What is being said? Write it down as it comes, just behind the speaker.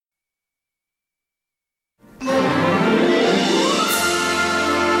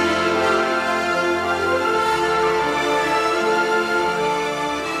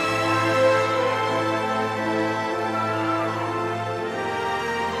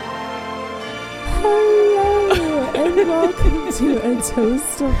Welcome to A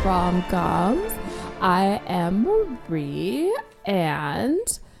Toast of Rom-Coms. I am Marie,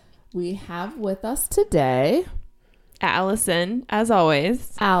 and we have with us today Allison, as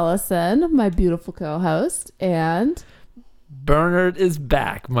always. Allison, my beautiful co-host, and Bernard is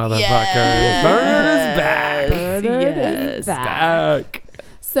back, motherfucker. Yes. Bernard is back. Bernard is back.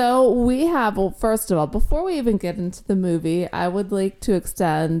 So we have, well, first of all, before we even get into the movie, I would like to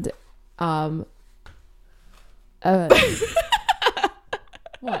extend what?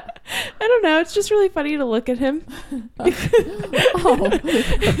 I don't know. It's just really funny to look at him. Oh,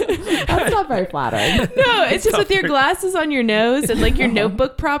 that's not very flattering. No, it's just with your glasses on your nose and like your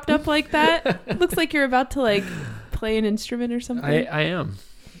notebook propped up like that. It looks like you're about to like play an instrument or something. I am.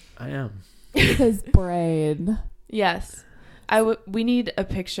 His brain. Yes. We need a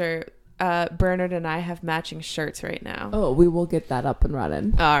picture. Bernard and I have matching shirts right now. Oh, we will get that up and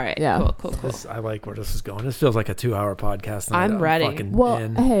running. All right. Yeah. Cool. I like where this is going. This feels like a 2-hour podcast. And I'm ready. fucking Well,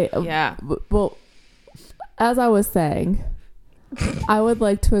 in. hey. Yeah. Well, as I was saying, I would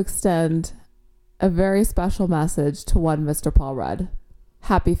like to extend a very special message to one Mr. Paul Rudd.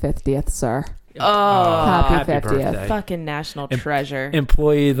 Happy 50th, sir. Oh, Happy 50th. birthday. fucking national treasure.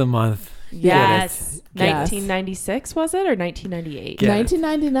 Employee of the month. Yes. Yes. 1996 was it or 1998? Get it.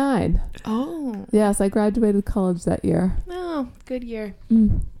 1999. Oh. Yes, I graduated college that year. Oh, good year.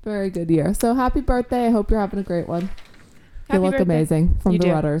 Very good year. So happy birthday. I hope you're having a great one. Happy you look birthday. amazing from You the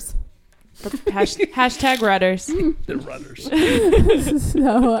do. Rudders. Hashtag Rudders. The rudders.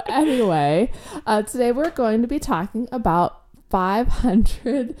 So anyway, today we're going to be talking about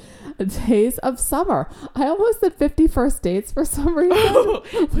 500 Days of Summer. I almost said 51st Dates for some reason,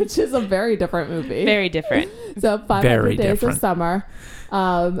 which is a very different movie. Very different. So 500 Very Days different. of Summer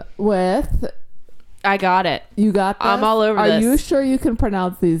with... I got it. You got this? I'm all over Are this. you sure you can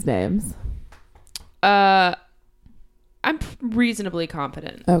pronounce these names? I'm reasonably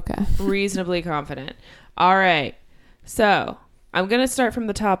confident. Okay. Reasonably confident. All right. So I'm going to start from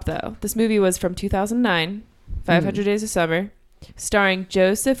the top, though. This movie was from 2009, 500 Days of Summer, starring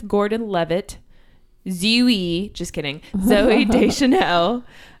Joseph Gordon-Levitt, Zoe Deschanel,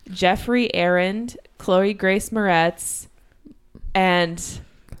 Jeffrey Arend, Chloe Grace Moretz, and...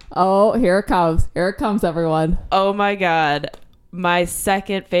 Oh, here it comes. Here it comes, everyone. oh my God, my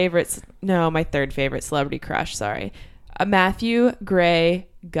third favorite celebrity crush, sorry. Matthew Gray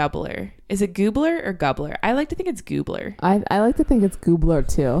Gubler. Is it Goobler or Gubler? I like to think it's Goobler. I like to think it's Goobler,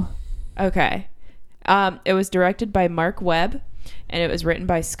 too. Okay. It was directed by Mark Webb, and it was written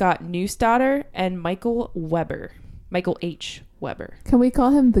by Scott Neustadter and Michael H. Weber. Can we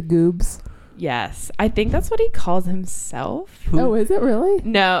call him the Goobs? Yes. I think that's what he calls himself. Oh, is it really?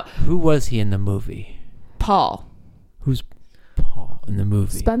 No, Who was he in the movie? Paul. Who's Paul in the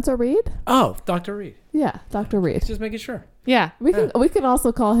movie? Spencer Reed? Oh, Dr. Reed. Yeah, Dr. Reed. Just making sure. Yeah. We can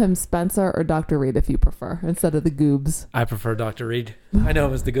also call him Spencer or Dr. Reed if you prefer, instead of the Goobs. I prefer Dr. Reed. I know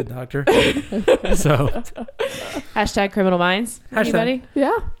him as the good doctor. So, Hashtag Criminal Minds. Anybody?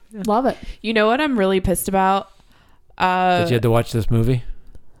 Yeah, love it. You know what I'm really pissed about? did you have to watch this movie?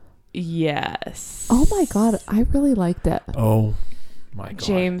 Yes. Oh my God, I really liked it. Oh, my God.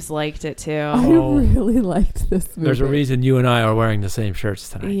 James liked it too. I Oh. really liked this movie. There's a reason you and I are wearing the same shirts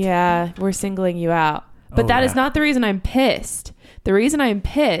tonight. Yeah, we're singling you out. But Oh, that is yeah. not the reason I'm pissed. The reason I'm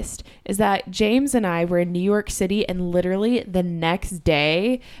pissed is that James and I were in New York City, and literally the next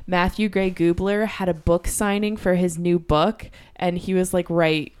day, Matthew Gray Gubler had a book signing for his new book, and he was like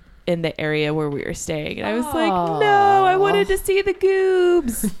right in the area where we were staying. And I was like, no, I wanted to see the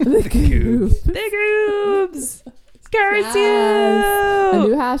Goobs. The Goobs. The Goobs. Curse Yes. A you.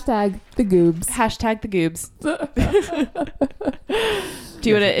 new hashtag, the Goobs. Hashtag the Goobs. Do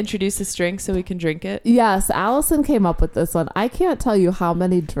you want to introduce this drink so we can drink it? Yes, Allison came up with this one. I can't tell you how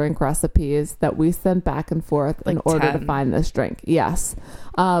many drink recipes that we sent back and forth in Like order 10. to find this drink. Yes.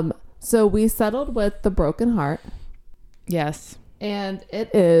 So we settled with the Broken Heart, Yes. and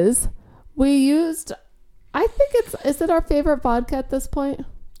we used, I think is it our favorite vodka at this point?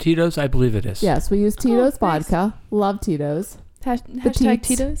 Tito's, I believe it is. Yes, we used Tito's nice. vodka. Love Tito's. Hashtag Teats.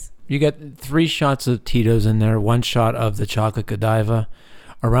 Tito's. You get 3 shots of Tito's in there, 1 shot of the chocolate Godiva.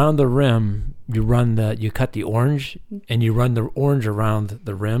 Around the rim, you cut the orange, and you run the orange around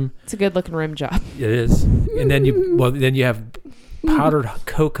the rim. It's a good looking rim job. It is. And then you have powdered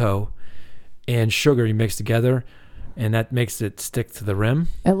cocoa and sugar you mix together, and that makes it stick to the rim.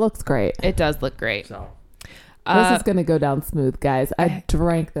 It looks great. It does look great. So This is going to go down smooth, guys. I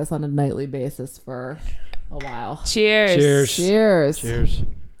drank this on a nightly basis for a while. Cheers. Cheers. Cheers. Cheers.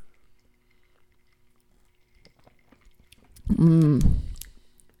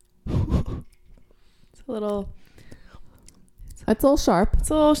 It's a little It's a little sharp. It's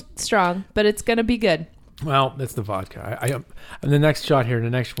a little strong, but it's going to be good. Well, that's the vodka. And the next shot here, the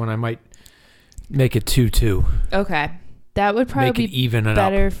next one, I might make it 2-2. Okay. That would probably Make it be even it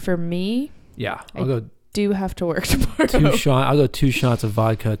better up. for me. Yeah, I'll go Do have to work tomorrow. I'll go 2 shots of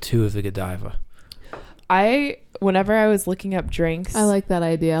vodka, 2 of the Godiva. Whenever I was looking up drinks. I like that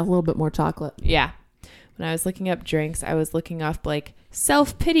idea. A little bit more chocolate. Yeah. When I was looking up drinks, I was looking up like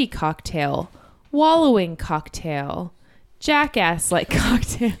self-pity cocktail, wallowing cocktail, jackass-like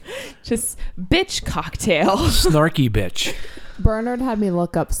cocktail, just bitch cocktail. Snarky bitch. Bernard had me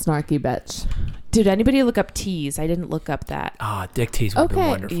look up snarky bitch. Did anybody look up teas? I didn't look up that. Dick teas would have been Okay.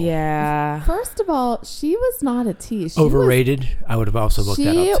 wonderful. Yeah. First of all, she was not a tea. She Overrated. I would have also looked that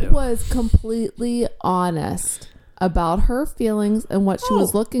up She too. was completely honest about her feelings and what she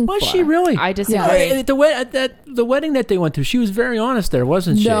was looking for. Was she really? I disagree. At the wedding that they went to, she was very honest there,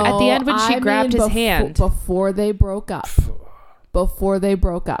 wasn't she? No, At the end when she grabbed his hand. before they broke up.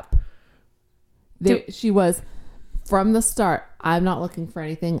 She was from the start. I'm not looking for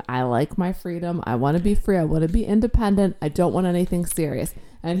anything. I like my freedom. I want to be free. I want to be independent. I don't want anything serious.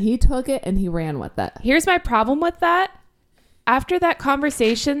 And he took it and he ran with it. Here's my problem with that. After that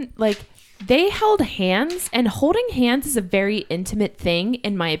conversation, like, they held hands, and holding hands is a very intimate thing,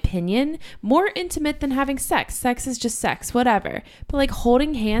 in my opinion. More intimate than having sex. Sex is just sex, whatever. But like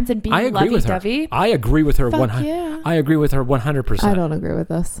holding hands and being I agree with her. lovey-dovey. I agree with her. Yeah. I agree with her 100%. I don't agree with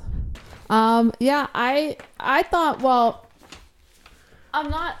this. Yeah, I thought, well,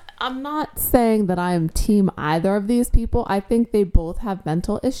 I'm not saying that I am team either of these people. I think they both have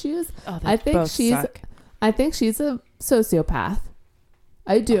mental issues. Oh, I think both suck. I think she's a sociopath.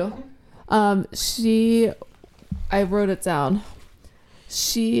 I do. I wrote it down.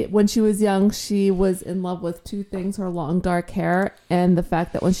 When she was young, she was in love with 2 things: her long dark hair and the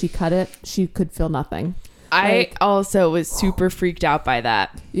fact that when she cut it, she could feel nothing. I also was super freaked out by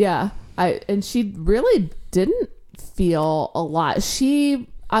that. Yeah. And she really didn't feel a lot. She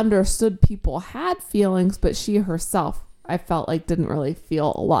understood people had feelings, but she herself, I felt like, didn't really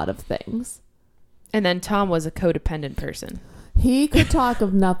feel a lot of things. And then Tom was a codependent person. He could talk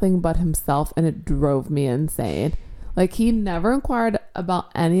of nothing but himself, and it drove me insane. Like, he never inquired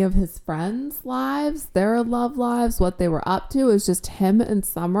about any of his friends' lives, their love lives, what they were up to. It was just him and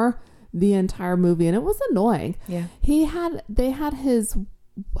Summer the entire movie, and it was annoying. Yeah. They had his,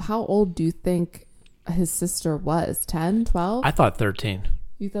 how old do you think his sister was? 10, 12? I thought 13.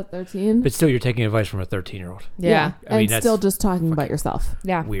 You thought 13? But still, you're taking advice from a 13-year-old. Yeah. I mean, and that's still just talking about yourself.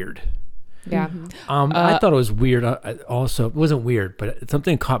 Yeah. Weird. Yeah. I thought it was weird. Also, it wasn't weird, but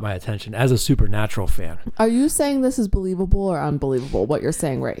something caught my attention as a Supernatural fan. Are you saying this is believable or unbelievable, what you're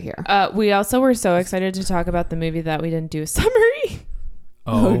saying right here? We also were so excited to talk about the movie that we didn't do a summary.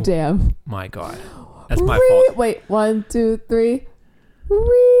 Oh, damn. My God. That's my fault. Wait, 1, 2, 3.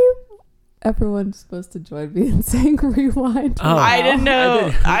 Everyone's supposed to join me in saying rewind. Oh, I didn't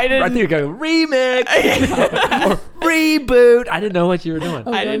know. I didn't. I think you're going remix or reboot. I didn't know what you were doing.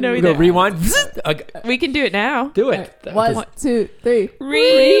 I didn't know We either. go rewind. Okay, We can do it now. do it. All right, 1, 2, 3.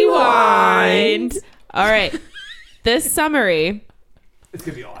 Rewind. All right. This summary, It's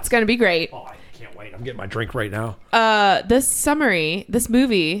gonna be awesome. it's going to be great. Oh, I can't wait. I'm getting my drink right now. This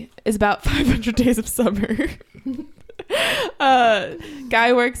movie is about 500 Days of Summer.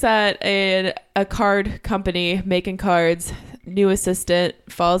 Guy works at a card company making cards. New assistant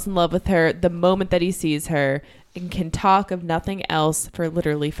falls in love with her the moment that he sees her and can talk of nothing else for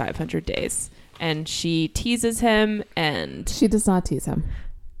literally 500 days. And she teases him, and She does not tease him.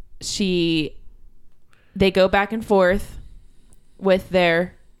 they go back and forth with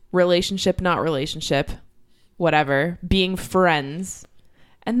their relationship, not relationship, whatever, being friends.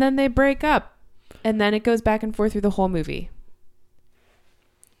 And then they break up. And then it goes back and forth through the whole movie.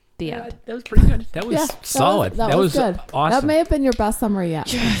 The end. That was pretty good. That was Yeah, solid. That was good. awesome. That may have been your best summary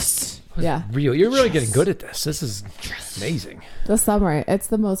yet. Yes. Yeah. Real. You're really getting good at this. This is amazing. The summary. It's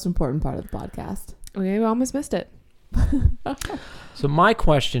the most important part of the podcast. We almost missed it. So my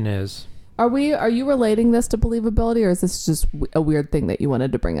question is, Are you relating this to believability, or is this just a weird thing that you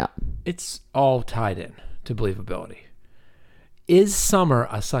wanted to bring up? it's all tied in to believability. Is Summer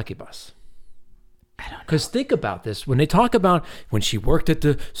a succubus? I don't know. Because think about this. When they talk about when she worked at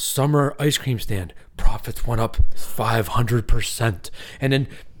the summer ice cream stand, profits went up 500%. And then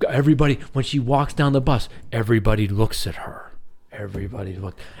everybody, when she walks down the bus, everybody looks at her. Everybody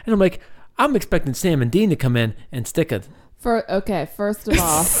looked. And I'm like, I'm expecting Sam and Dean to come in and stick a... First of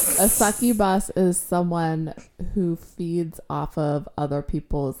all, a succubus is someone who feeds off of other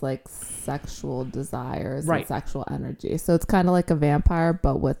people's like sexual desires and sexual energy. So it's kind of like a vampire,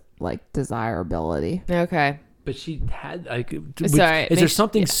 but with like desirability. Okay. But she had like. Sorry, Is there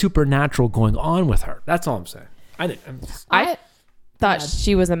something supernatural going on with her? That's all I'm saying. I thought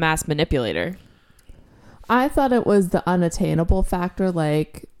she was a mass manipulator. I thought it was the unattainable factor,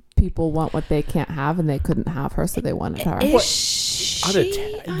 like people want what they can't have and they couldn't have her, so they wanted her. Is she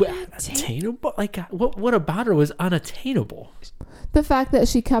unattainable? Like what about her was unattainable? The fact that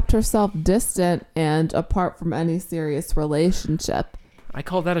she kept herself distant and apart from any serious relationship. I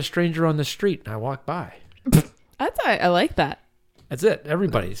call that a stranger on the street and I walk by. I like that. That's it.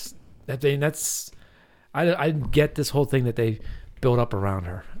 Everybody's. I get this whole thing that they build up around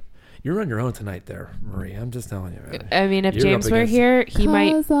her. You're on your own tonight there, Marie. I'm just telling you, man. I mean, if You're James were here, he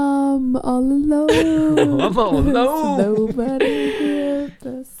might. I'm all alone. I'm all alone. Nobody here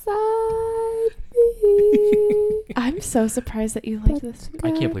beside me. I'm so surprised that you like this.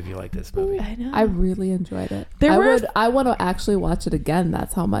 I can't believe you like this movie. I know. I really enjoyed it. I want to actually watch it again.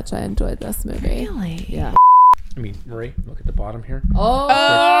 That's how much I enjoyed this movie. Really? Yeah. I mean, Marie, look at the bottom here. Oh!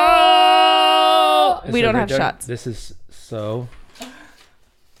 Is We it don't right have there? shots. This is so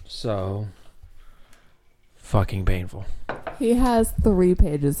fucking painful. He has 3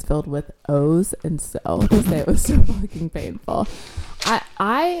 pages filled with O's and so to say it was so fucking painful.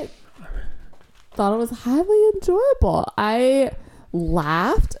 I thought it was highly enjoyable. I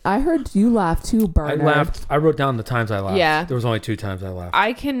laughed. I heard you laugh too, Bernard. I laughed. I wrote down the times I laughed. Yeah. There was only 2 times I laughed.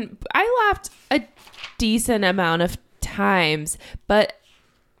 I laughed a decent amount of times, but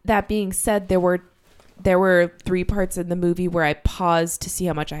that being said, there were 3 parts in the movie where I paused to see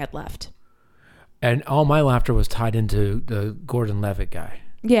how much I had left. And all my laughter was tied into the Gordon Levitt guy.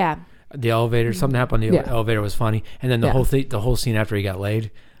 Yeah. The elevator. Something happened in the elevator was funny. And then the whole scene after he got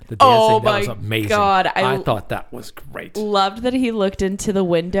laid. The dancing, that was amazing. God, I thought that was great. Loved that he looked into the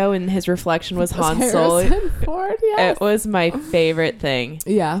window and his reflection was Han Solo. Ford, yes. It was my favorite thing.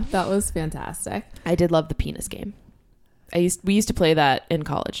 Yeah, that was fantastic. I did love the penis game. We used to play that in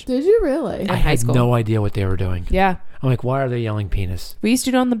college. Did you really? I had no idea what they were doing. Yeah. I'm like, why are they yelling penis? We used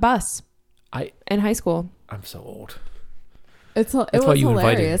to do it on the bus. In high school. I'm so old. It was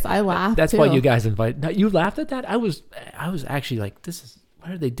hilarious. I laughed. That's too. why you guys invited. Now, you laughed at that? I was actually like,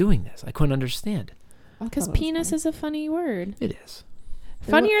 why are they doing this? I couldn't understand. Because penis is a funny word. It is.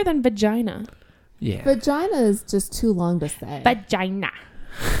 Funnier than vagina. Yeah. Vagina is just too long to say. Vagina.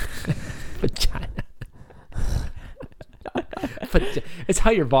 Vagina. But it's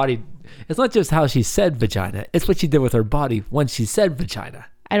how your body. It's not just how she said vagina. It's what she did with her body when she said vagina.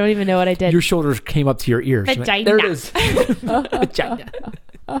 I don't even know what I did. Your shoulders came up to your ears. Vagina. There it is. Vagina.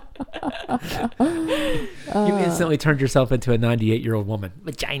 You instantly turned yourself into a 98-year-old woman.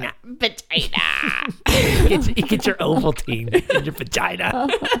 Vagina. Vagina. Get your Ovaltine in your vagina.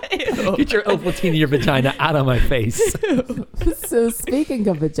 Get your Ovaltine in your vagina out of my face. So speaking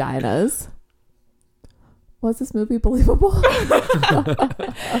of vaginas, was this movie believable?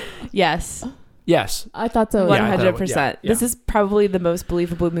 Yes. Yes. I thought so. 100%. Yeah. This is probably the most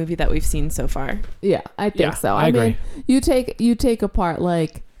believable movie that we've seen so far. Yeah, I think so. I agree. mean, you take apart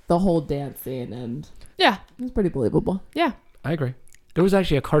like the whole dance scene and yeah, it's pretty believable. Yeah. I agree. There was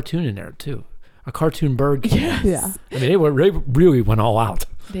actually a cartoon in there too. A cartoon bird. Yes. Yeah. I mean, they really went all out.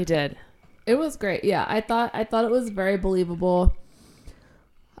 They did. It was great. Yeah, I thought it was very believable.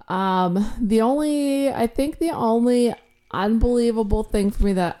 The only unbelievable thing for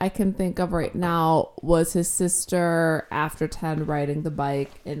me that I can think of right now was his sister after 10 riding the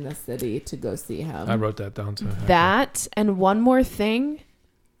bike in the city to go see him. I wrote that down too. That and one more thing.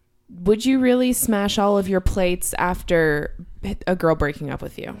 Would you really smash all of your plates after a girl breaking up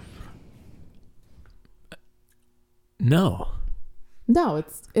with you? No,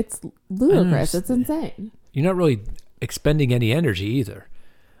 it's ludicrous. It's insane. You're not really expending any energy either.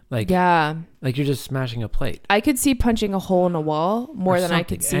 Like you're just smashing a plate. I could see punching a hole in a wall more than I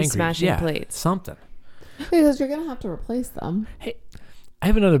could see smashing plates. Something. Because you're going to have to replace them. Hey, I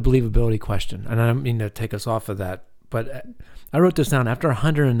have another believability question, and I don't mean to take us off of that, but I wrote this down. After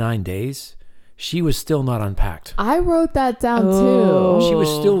 109 days, she was still not unpacked. I wrote that down too. She was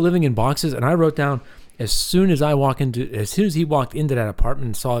still living in boxes, and I wrote down, as soon as he walked into that apartment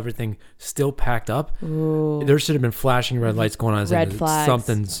and saw everything still packed up, there should have been flashing red lights going on. Red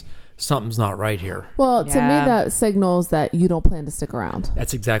flags. Something's not right here. Well, to me, that signals that you don't plan to stick around.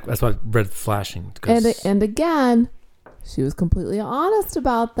 That's why red flashing. And again, she was completely honest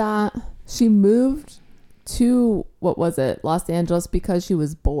about that. She moved to, Los Angeles because she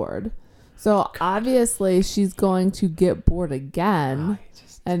was bored. So obviously she's going to get bored again.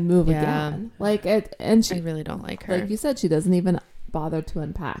 And move again. And she, I really don't like her. Like you said, she doesn't even bother to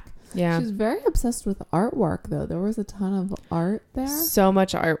unpack. Yeah. She's very obsessed with artwork, though. There was a ton of art there. So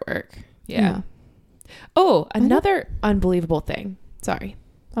much artwork. Yeah. Oh, another unbelievable thing. Sorry.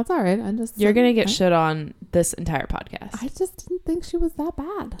 That's all right. You're going to get shit on this entire podcast. I just didn't think she was that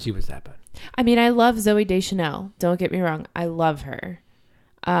bad. She was that bad. I mean, I love Zooey Deschanel. Don't get me wrong. I love her.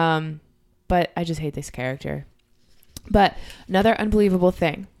 But I just hate this character. But another unbelievable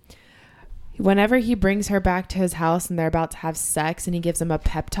thing. Whenever he brings her back to his house and they're about to have sex and he gives them a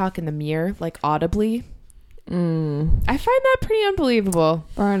pep talk in the mirror, like audibly, I find that pretty unbelievable.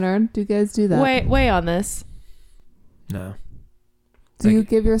 Bernard, do you guys do that? Weigh on this. No. Do you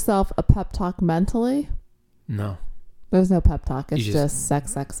give yourself a pep talk mentally? No. There's no pep talk. It's You just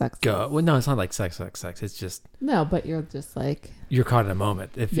sex, sex, sex. Go. Well, no, it's not like sex. It's just... No, but you're just like... You're caught in a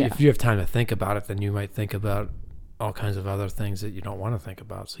moment. If you have time to think about it, then you might think about all kinds of other things that you don't want to think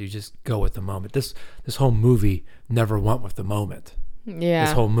about. So you just go with the moment. This whole movie never went with the moment. Yeah.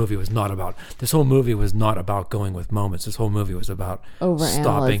 This whole movie was not about going with moments. This whole movie was about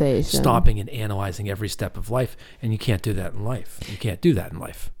stopping and analyzing every step of life. And you can't do that in life. You can't do that in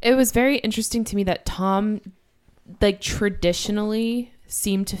life. It was very interesting to me that Tom, like, traditionally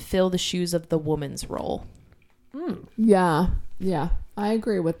seemed to fill the shoes of the woman's role. Yeah. I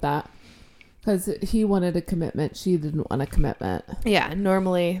agree with that. Because he wanted a commitment. She didn't want a commitment. Yeah.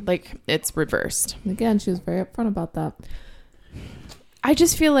 Normally, like, it's reversed. Again, she was very upfront about that. I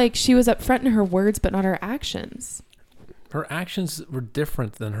just feel like she was upfront in her words, but not her actions. Her actions were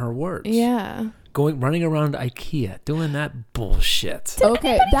different than her words. Yeah. Running around IKEA, doing that bullshit.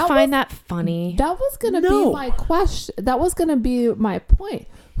 Okay, Find that funny. That was going to be my question. That was going to be my point.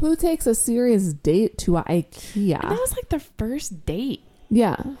 Who takes a serious date to IKEA? And that was like their first date.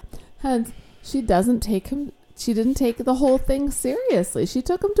 Yeah. Hence, she didn't take the whole thing seriously. She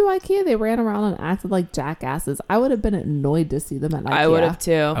took him to IKEA. They ran around and acted like jackasses. I would have been annoyed to see them at IKEA. I would have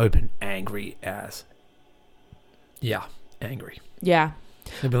too. I would have been angry as. Yeah, angry. Yeah.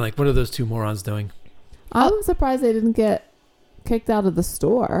 They'd been like, what are those two morons doing? I'm surprised they didn't get kicked out of the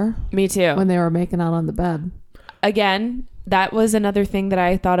store. Me too. When they were making out on the bed. Again, that was another thing that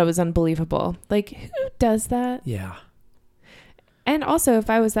I thought it was unbelievable. Like, who does that? Yeah. And also, if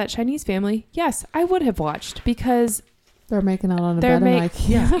I was that Chinese family, yes, I would have watched because they're making out on the bed in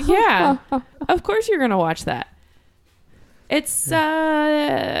IKEA. Yeah. Of course you're going to watch that. It's,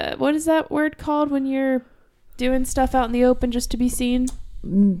 what is that word called when you're doing stuff out in the open just to be seen?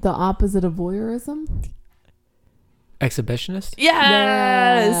 The opposite of voyeurism? Exhibitionist?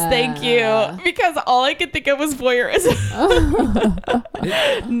 Yes, thank you. Because all I could think of was voyeurism.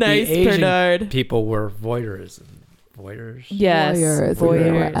 Nice, the Asian Bernard. people were voyeurism. Voyeurs? Yes,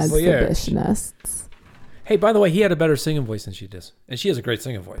 voyeurs. Exhibitionists. Hey, by the way, he had a better singing voice than she does. And she has a great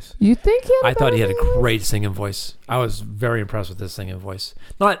singing voice. You think I thought he had a great singing voice. I was very impressed with his singing voice.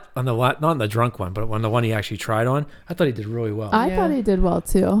 Not on the drunk one, but on the one he actually tried on. I thought he did really well. I thought he did well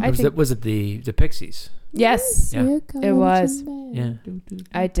too. Was it the Pixies? Yes, Yeah. it was. Yeah.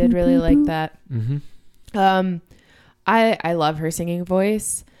 I did really like that. Mm-hmm. I love her singing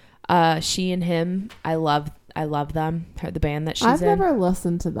voice. She and him, I love them. The band that she's in. I've never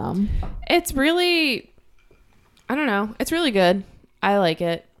listened to them. It's really, I don't know. It's really good. I like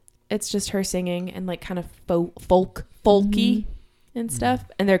it. It's just her singing and like kind of folky and stuff.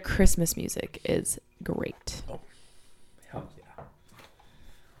 And their Christmas music is great. Oh, hell yeah.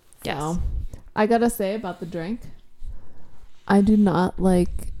 Yes. So, I gotta say about the drink, I do not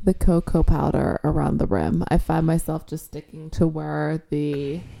like the cocoa powder around the rim. I find myself just sticking to where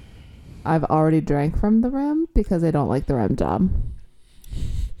I've already drank from the rim because I don't like the rim job.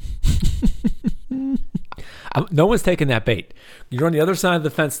 No one's taking that bait. You're on the other side of the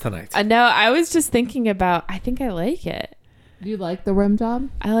fence tonight. No, I was just thinking about, I think I like it. Do you like the rim job?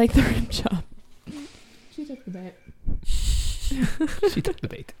 I like the rim job. She took the bait. She took the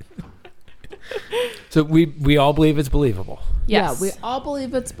bait. So we all believe it's believable. Yes. Yeah, we all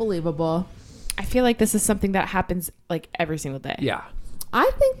believe it's believable. I feel like this is something that happens like every single day. Yeah. I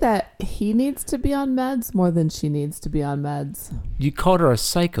think that he needs to be on meds more than she needs to be on meds. You called her a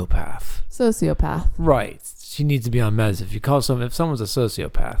psychopath. Sociopath. Right. She needs to be on meds. If someone's a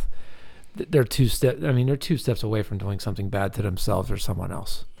sociopath, they're two steps away from doing something bad to themselves or someone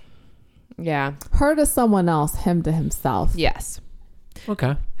else. Yeah. Her to someone else, him to himself. Yes.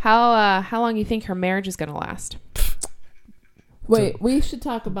 Okay. How long do you think her marriage is going to last? Wait, we should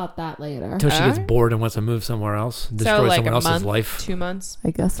talk about that later. Until she gets bored and wants to move somewhere else, destroy so like someone else's month, life. 2 months.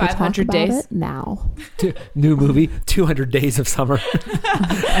 I guess we'll 500 talk about days it now. New movie, 200 Days of Summer.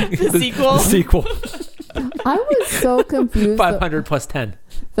 The sequel. The sequel. I was so confused. 500 plus 10.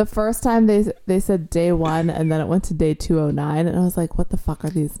 The first time they said day 1 and then it went to day 209 and I was like, what the fuck are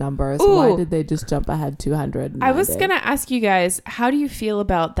these numbers? Ooh. Why did they just jump ahead 200? I was going to ask you guys, how do you feel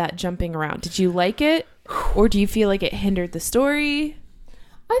about that jumping around? Did you like it? Or do you feel like it hindered the story?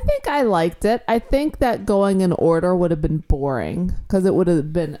 I think I liked it. I think that going in order would have been boring because it would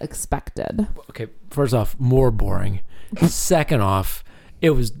have been expected. Okay, first off, more boring. Second off,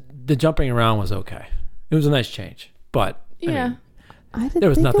 the jumping around was okay. It was a nice change, but Yeah. there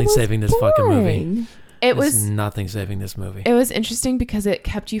was nothing saving this fucking movie. boring. There's nothing saving this movie. It was interesting because it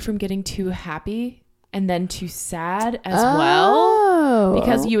kept you from getting too happy and then too sad as well.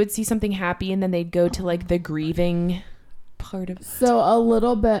 Because you would see something happy and then they'd go to like the grieving part of it. So a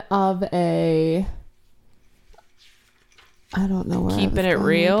little bit of a, I don't know where Keeping I was it going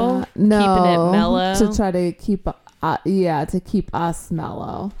real? with that. No, Keeping it mellow? to try to keep to keep us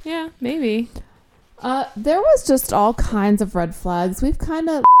mellow. Yeah, maybe. There was just all kinds of red flags. We've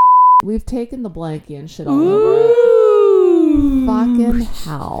taken the blankie and shit all over it. Fucking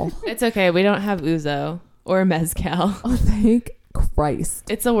hell. It's okay. We don't have Uzo or Mezcal. Oh, thank Christ.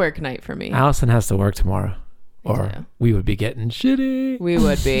 It's a work night for me. Allison has to work tomorrow, or too. we would be getting shitty. We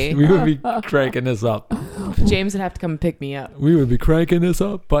would be. We would be cranking this up. James would have to come and pick me up. We would be cranking this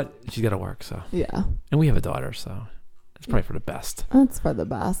up, but she's got to work, so. Yeah, And we have a daughter, so it's probably for the best. that's for the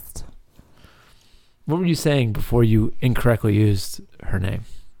best. What were you saying before you incorrectly used her name?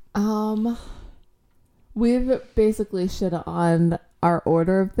 We've basically shit on our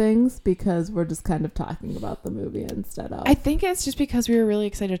order of things because we're just kind of talking about the movie instead of. I think it's just because we were really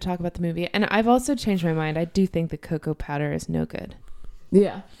excited to talk about the movie. And I've also changed my mind. I do think the cocoa powder is no good.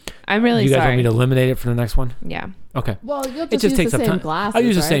 Yeah. I'm really You guys sorry. want me to eliminate it for the next one? Yeah. Okay. Well, you'll It just, just use takes the up same time. glasses. I'll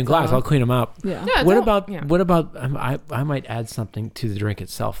use the right? same glass. So- I'll clean them up. Yeah. Yeah, What don't- about yeah. I might add something to the drink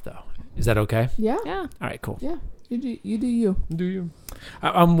itself though. Is that okay? Yeah. Yeah. All right, cool. Yeah. You do you. Do you?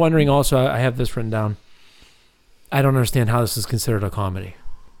 I'm wondering also, I have this written down. I don't understand how this is considered a comedy.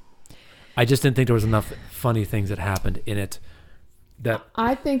 I just didn't think there was enough funny things that happened in it. That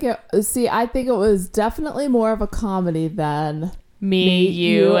I think it was definitely more of a comedy than Me,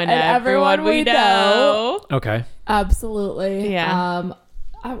 you, and everyone we know. okay. absolutely. Yeah.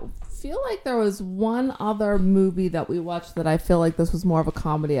 I feel like there was one other movie that we watched that I feel like this was more of a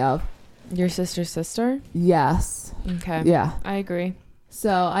comedy of. Your sister's sister? Yes. Okay. Yeah. I agree. So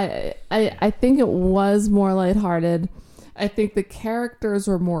I think it was more lighthearted. I think the characters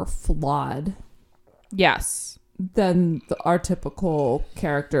were more flawed Yes. than our typical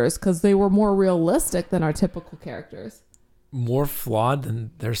characters because they were more realistic than our typical characters. More flawed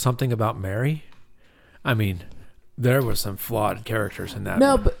than There's Something About Mary. I mean, there were some flawed characters in that.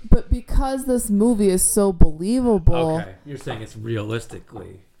 No, one. but because this movie is so believable, Okay, you're saying it's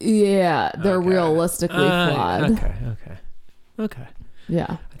realistically. yeah, they're Okay. realistically flawed. Okay.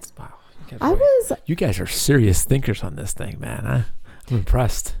 Yeah. That's, wow. You guys are serious thinkers on this thing, man. I'm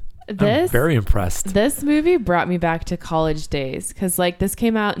impressed. I'm very impressed. This movie brought me back to college days because like this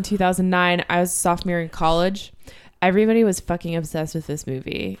came out in 2009. I was a sophomore in college. Everybody was fucking obsessed with this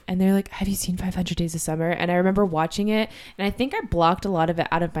movie. And they're like, have you seen 500 Days of Summer? And I remember watching it. And I think I blocked a lot of it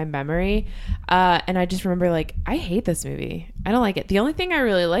out of my memory. And I just remember like, I hate this movie. I don't like it. The only thing I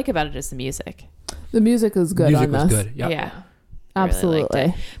really like about it is the music. The music is good Music on was this. good. Yep. Yeah. Absolutely. Really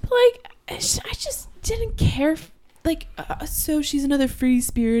liked it. But like, I just didn't care. Like, so she's another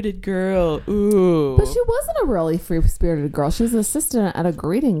free-spirited girl. Ooh. But she wasn't a really free-spirited girl. She was an assistant at a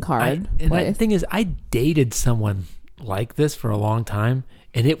greeting card And place. the thing is, I dated someone like this for a long time,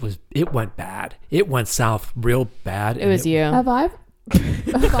 and it went bad. It went south real bad. It was you. Have I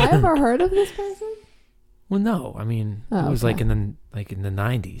ever heard of this person? Well, no. I mean, Oh, it was okay. like in the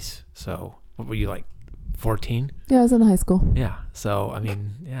 90s. So what were you, like 14? Yeah, I was in high school. Yeah. So I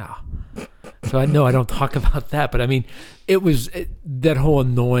mean, yeah. So I know I don't talk about that, but I mean, that whole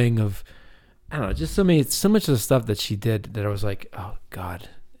annoying of, I don't know, just so much of the stuff that she did that I was like, oh God,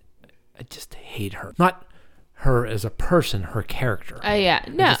 I just hate her. Not her as a person, her character. Yeah. I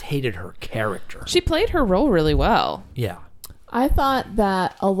No. just hated her character. She played her role really well. Yeah. I thought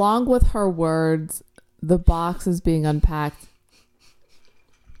that along with her words, the box is being unpacked.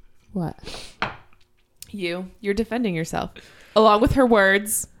 What? You're defending yourself. Along with her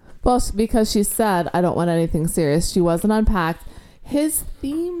words. Well, because she said, I don't want anything serious. She wasn't unpacked. His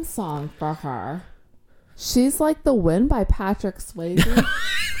theme song for her, She's Like the Wind by Patrick Swayze.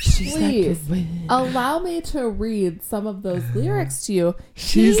 Please allow me to read some of those lyrics to you.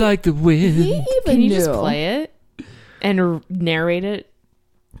 She's like the wind. He even Can you knew. just play it and narrate it?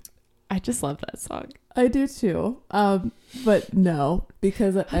 I just love that song. I do too. But no,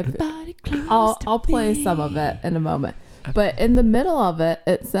 because I'll play some of it in a moment. But in the middle of it,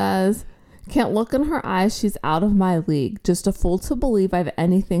 it says, can't look in her eyes. She's out of my league. Just a fool to believe I've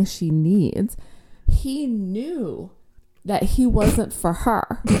anything she needs. He knew that he wasn't for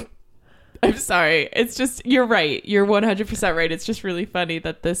her. I'm sorry. It's just, you're right. You're 100% right. It's just really funny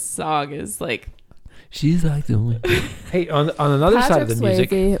that this song is like. She's like the only. Hey, on another side of the music.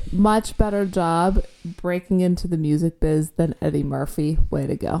 Swayze, much better job breaking into the music biz than Eddie Murphy. Way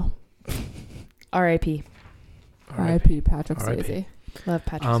to go. R.I.P. R.I.P. Patrick Swayze. Love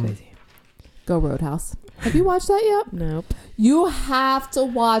Patrick Swayze. Go Roadhouse. Have you watched that yet? Nope. You have to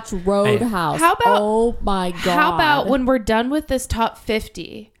watch Roadhouse. How about? Oh my God. How about when we're done with this top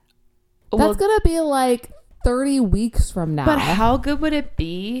 50? That's going to be like 30 weeks from now. But how good would it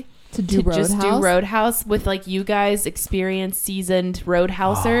be to just do Roadhouse with like you guys experienced seasoned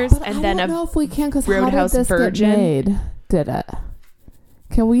Roadhousers but and I then don't know if we can because how Roadhouse did this virgin? get made? Did it?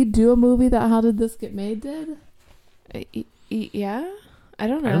 Can we do a movie that How Did This Get Made did? Yeah. I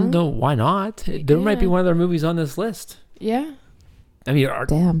don't know. I don't know. Why not? There might be one of their movies on this list. Yeah. I mean,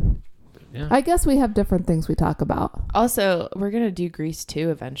 damn. Yeah. I guess we have different things we talk about. Also, we're going to do Grease 2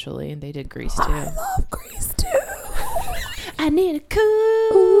 eventually, and they did Grease 2. I love Grease 2. I need a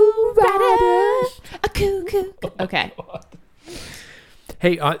cool rider. A cool. Okay.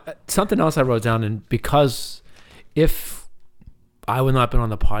 Hey, something else I wrote down, and because if I would not have been on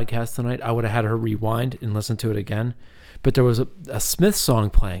the podcast tonight, I would have had her rewind and listen to it again. But there was a Smith song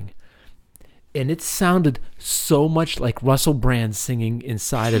playing, and it sounded so much like Russell Brand singing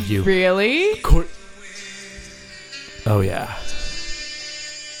Inside of You. Really? Oh, yeah.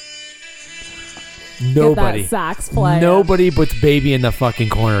 Nobody. Get that sax playing. Nobody puts Baby in the fucking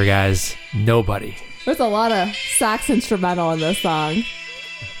corner, guys. Nobody. There's a lot of sax instrumental in this song.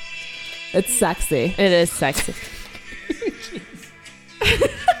 It's sexy. It is sexy.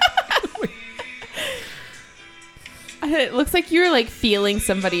 It looks like you're like feeling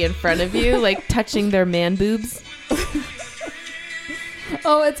somebody in front of you, like touching their man boobs.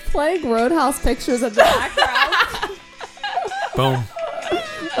 Oh, it's playing Roadhouse pictures in the background. Boom.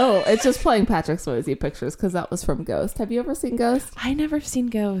 Oh, it's just playing Patrick Swayze pictures because that was from Ghost. Have you ever seen Ghost? I never seen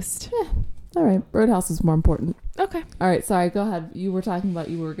Ghost. Yeah. All right. Roadhouse is more important. Okay. All right. Sorry. Go ahead. You were talking about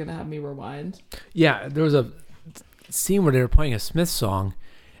you were going to have me rewind. Yeah, there was a scene where they were playing a Smith song,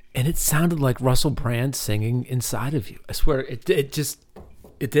 and it sounded like Russell Brand singing Inside of You. I swear, it did.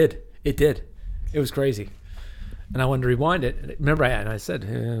 It was crazy. And I wanted to rewind it. Remember, I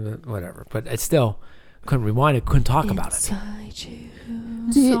said, whatever. But I still couldn't rewind it, couldn't talk about it.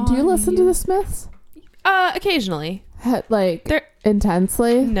 Do you listen to the Smiths? Occasionally. Like,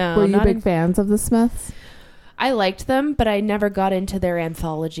 intensely? No. Were you big fans of the Smiths? I liked them, but I never got into their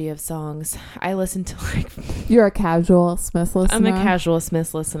anthology of songs. I listened to like... You're a casual Smiths listener? I'm a casual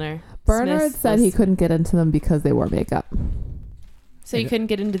Smiths listener. Bernard said he couldn't get into them because they wore makeup. So you couldn't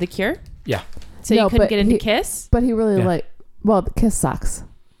get into The Cure? Yeah. So you couldn't get into Kiss? But he really well, Kiss sucks.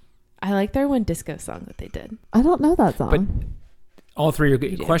 I like their one disco song that they did. I don't know that song. But all three of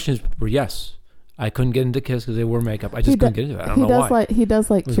your questions were yes. I couldn't get into Kiss because they wore makeup. I just couldn't get into it. I don't know why. He does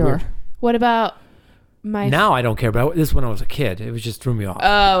like Cure. Weird. What about now I don't care about this. When I was a kid, it was just threw me off.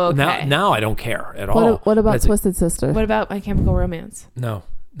 Oh, okay. Now I don't care at all. What about Twisted Sister? What about My Chemical Romance? No.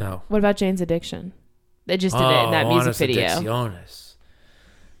 What about Jane's Addiction? They just did it in that music video. Adicciones.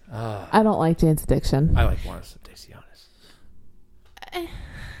 I don't like Jane's Addiction. I like Juanes Adicciones.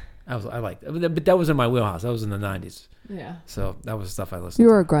 I liked it, but that was in my wheelhouse. That was in the 90s. Yeah. So that was stuff I listened to. You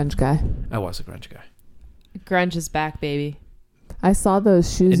were a grunge guy. I was a grunge guy. Grunge is back, baby. I saw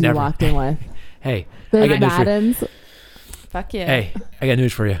those shoes you walked in with. Hey, the I got Maddens. Fuck yeah. Hey, I got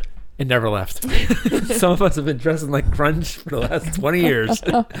news for you. It never left. Some of us have been dressing like grunge for the last 20 years,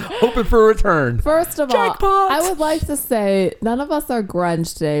 hoping for a return. First of all, I would like to say none of us are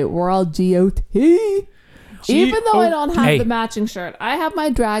grunge today. We're all GOT. Even though I don't have the matching shirt. I have my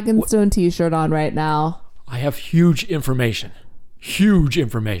Dragonstone t-shirt on right now. I have huge information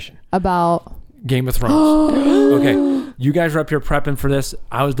about Game of Thrones. Okay, you guys are up here prepping for this.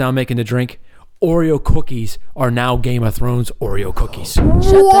 I was down making the drink. Oreo cookies are now Game of Thrones Oreo cookies. Shut the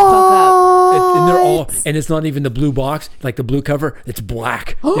fuck up. And they're all, and it's not even the blue box, like the blue cover. It's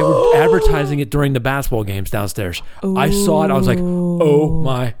black. They were advertising it during the basketball games downstairs. Ooh. I saw it. I was like, oh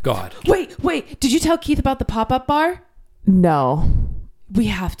my God. Wait. Did you tell Keith about the pop-up bar? No. We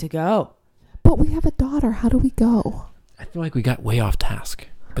have to go. But we have a daughter. How do we go? I feel like we got way off task,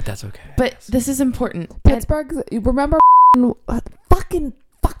 but that's okay. But this is important. Pittsburgh, remember fuck.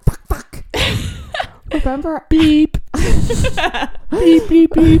 Remember beep.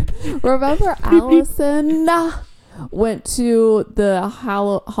 Beep. Remember Allison went to the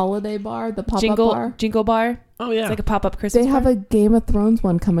holiday bar, the pop-up bar. Jingle Bar. Oh yeah. It's like a pop-up Christmas They have bar. a Game of Thrones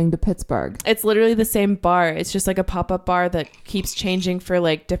one coming to Pittsburgh. It's literally the same bar. It's just like a pop-up bar that keeps changing for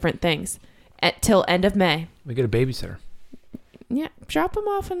like different things till end of May. We get a babysitter. Yeah, drop them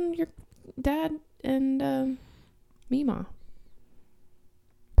off on your dad and Mima.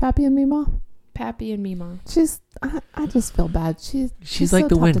 Pappy and Mima. Pappy and Mima. I just feel bad. She's like so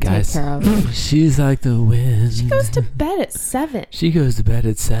the tough wind, to take guys. care of. She's like the wind. She goes to bed at 7. She goes to bed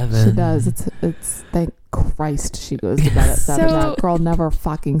at 7. She does. It's thank Christ she goes to bed at 7. So- That girl never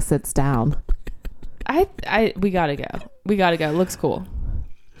fucking sits down. We gotta go. We gotta go. Looks cool.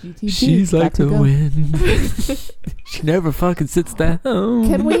 GTG, She's like got to the go. wind. She never fucking sits down.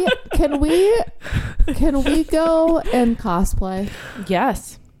 Can we go and cosplay?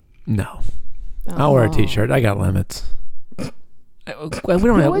 Yes. No. I'll wear a t-shirt. I got limits. We don't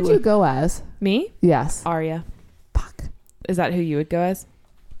Who have. would you go as? Me? Yes. Arya. Fuck. Is that who you would go as?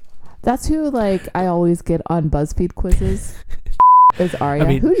 That's who like I always get on BuzzFeed quizzes. Is Arya. I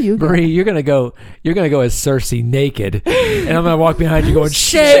mean, who do you Marie, you're gonna go as Cersei naked, and I'm gonna walk behind you going,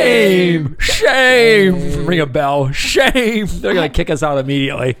 shame, shame, ring a bell, shame. They're gonna kick us out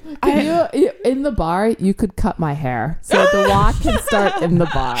immediately. Can you in the bar? You could cut my hair so the walk can start in the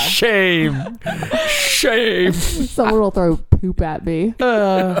bar. Shame, shame. Someone will throw poop at me.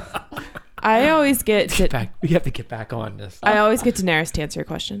 I always get We have to get back on this. I always get Daenerys to answer your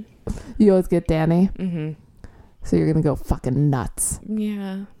question. You always get Danny. Mm-hmm. So you're gonna go fucking nuts.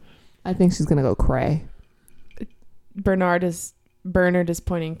 Yeah. I think she's gonna go cray. Bernard is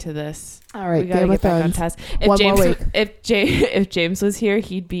pointing to this. All right, We gotta Game of get back on Thrones. task. One more week. If James was here,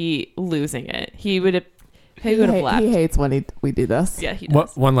 he'd be losing it. He would have left. He hates when we do this. Yeah, he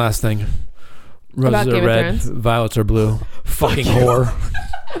does. One last thing. About Roses Game are of red, Thrones? violets are blue. Fucking whore.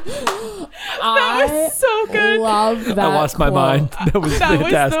 That was so good. Love that. I lost my quote. mind. That was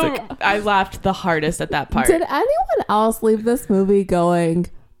fantastic. I laughed the hardest at that part. Did anyone else leave this movie going,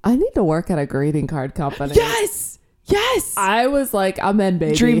 I need to work at a greeting card company? Yes. I was like, I'm in,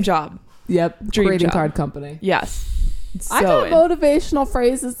 baby. Dream job. Yep. Dream greeting job. card company. Yes. I got motivational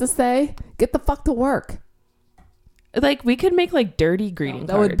phrases to say. Get the fuck to work. Like we could make like dirty greeting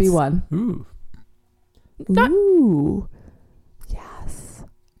That cards. would be one. Ooh. Ooh. Yes.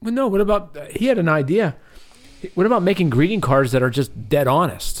 Well, no. What about? He had an idea. What about making greeting cards that are just dead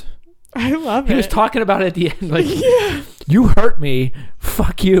honest? I love He was talking about it at the end, like, you hurt me,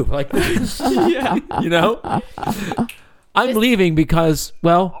 fuck you. Like, you know? I'm leaving because,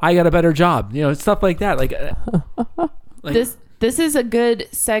 well, I got a better job. You know, stuff like that. Like This is a good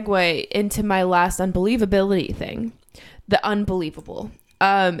segue into my last unbelievability thing. The unbelievable.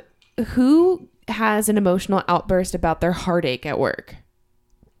 Who has an emotional outburst about their heartache at work?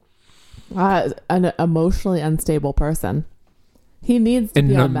 An emotionally unstable person. He needs to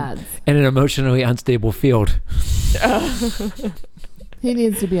be on meds. In an emotionally unstable field. He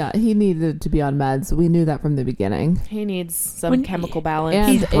needed to be on meds. We knew that from the beginning. He needs some chemical balance.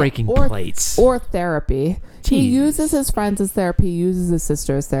 He's breaking plates. Or therapy. He Jeez. uses his friends as therapy. He uses his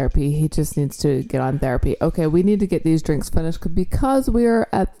sister as therapy. He just needs to get on therapy. Okay, we need to get these drinks finished because we're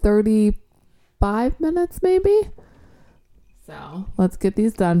at 35 minutes maybe. So let's get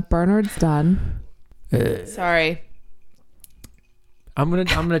these done. Bernard's done. Sorry. I'm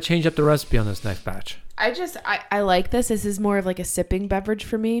gonna change up the recipe on this next batch. I like this. This is more of like a sipping beverage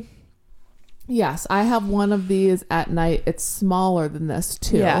for me. Yes, I have one of these at night. It's smaller than this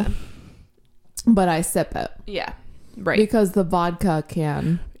too. Yeah. But I sip it. Yeah. Right. Because the vodka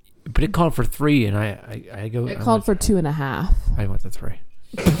can. But it called for 3, and I go. It called for 2.5. I went to 3.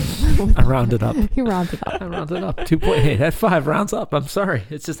 I rounded up. He rounded up. I rounded up. 2.8. That 5 rounds up. I'm sorry.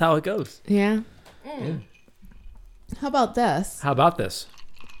 It's just how it goes. Yeah. Yeah. How about this? How about this?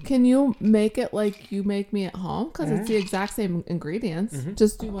 Can you make it like you make me at home? Because it's the exact same ingredients.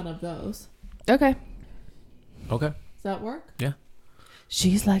 Just do one of those. Okay. Okay. Does that work? Yeah.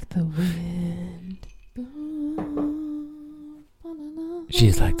 She's like the wind.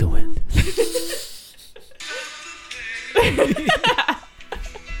 She's like the wind.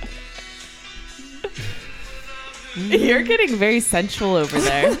 You're getting very sensual over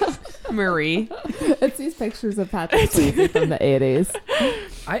there, Marie. It's these pictures of Patrick Swayze from the 80s.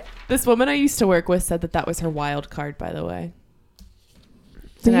 This woman I used to work with said that was her wild card, by the way.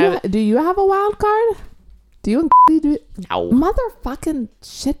 Do you have a wild card? Do you and do? No. Motherfucking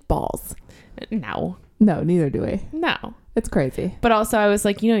shitballs. No. No, neither do we. No. It's crazy. But also I was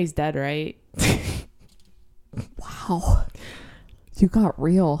like, he's dead, right? Wow. You got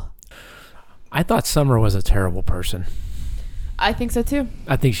real. I thought Summer was a terrible person. I think so too.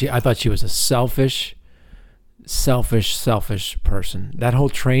 I thought she was a selfish, selfish person. That whole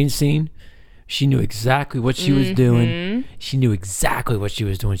train scene, she knew exactly what she was doing. She knew exactly what she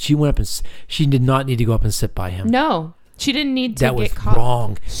was doing. She went up and she did not need to go up and sit by him. No, she didn't need to that get was caught.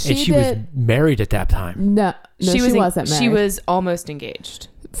 wrong. And she was married at that time. No, she wasn't married. She was almost engaged.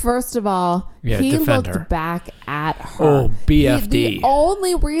 First of all, he looked back at her. Oh, BFD. The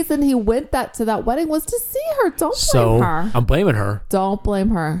only reason he went to that wedding was to see her. Don't blame her. I'm blaming her. Don't blame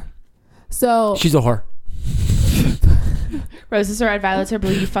her. So she's a whore. Roses are red, violets are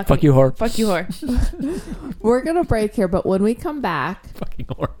blue. You fucking fuck you, whore. Fuck you, whore. We're gonna break here, but when we come back, fucking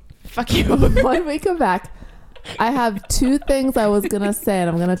whore. Fuck you. When we come back, I have 2 things I was gonna say, and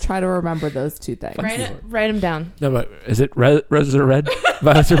I'm gonna try to remember those 2 things. Write them down. No, but is it roses are red,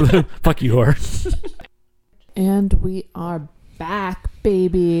 violets are blue? Fuck you, whore. And we are back,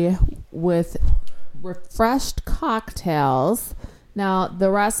 baby, with refreshed cocktails. Now, the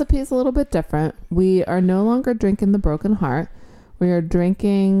recipe is a little bit different. We are no longer drinking the Broken Heart. We are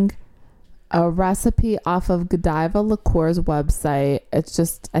drinking a recipe off of Godiva Liqueur's website.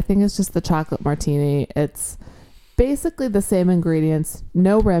 I think it's just the chocolate martini. It's basically the same ingredients.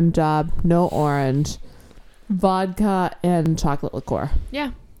 No rim job, no orange, vodka, and chocolate liqueur.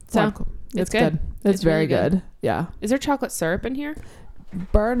 Yeah. So it's good. It's very really good. Yeah. Is there chocolate syrup in here?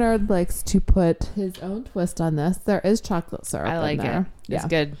 Bernard likes to put his own twist on this. There is chocolate syrup I like in there. it. It's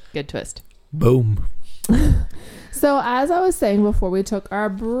good. Good twist. Boom. So as I was saying before we took our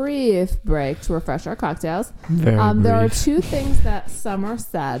brief break to refresh our cocktails, there are 2 things that Summer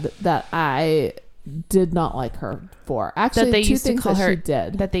said that I did not like her for. Actually, that they 2 used things to call that her, she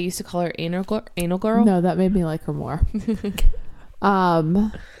did. That they used to call her anal girl? No, that made me like her more.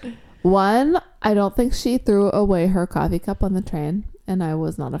 One, I don't think she threw away her coffee cup on the train, and I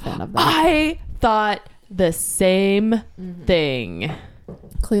was not a fan of that. I thought the same thing.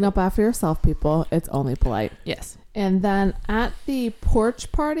 Clean up after yourself, people. It's only polite. Yes. And then at the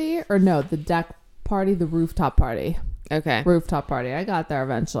porch party, or no, the deck party, the rooftop party. Okay. Rooftop party. I got there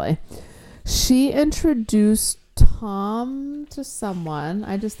eventually. She introduced Tom to someone.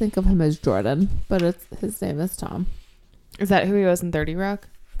 I just think of him as Jordan, but his name is Tom. Is that who he was in 30 Rock?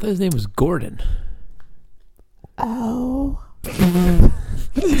 I thought his name was Gordon. Oh.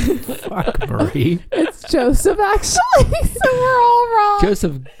 Fuck, Marie. It's Joseph, actually. So we're all wrong.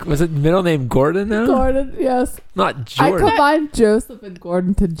 Joseph, was it middle name Gordon now? Gordon, yes. Not Jordan. I combined Joseph and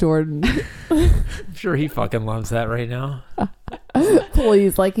Gordon to Jordan. I'm sure he fucking loves that right now.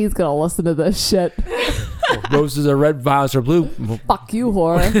 Please, like he's going to listen to this shit. Well, roses are red, violets are blue. Fuck you,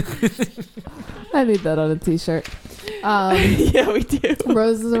 whore. I need that on a t-shirt. Yeah, we do.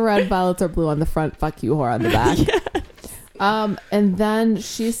 Roses are red, violets are blue on the front. Fuck you, whore on the back. Yes. And then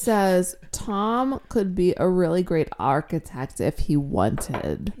she says Tom could be a really great architect if he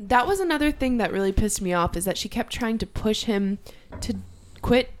wanted. That was another thing that really pissed me off, is that she kept trying to push him to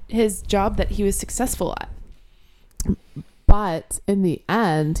quit his job that he was successful at. But in the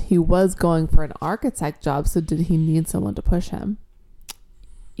end, he was going for an architect job. So did he need someone to push him?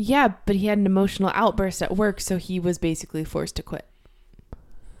 Yeah, but he had an emotional outburst at work, so he was basically forced to quit.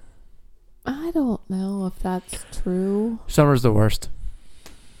 I don't know if that's true. Summer's the worst.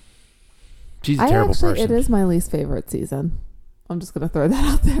 She's a terrible person. It is my least favorite season. I'm just going to throw that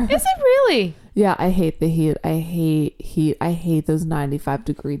out there. Is it really? Yeah, I hate the heat. I hate heat. I hate those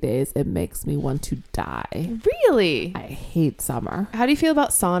 95-degree days. It makes me want to die. Really? I hate summer. How do you feel about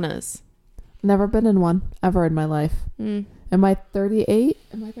saunas? Never been in one ever in my life. Am I 38?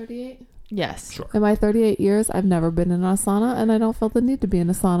 Yes. Sure. In my 38 years, I've never been in a sauna, and I don't feel the need to be in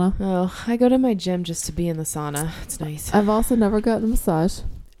a sauna. Oh, I go to my gym just to be in the sauna. It's nice. I've also never gotten a massage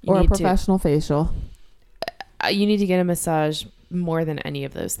or a professional facial. You need to get a massage more than any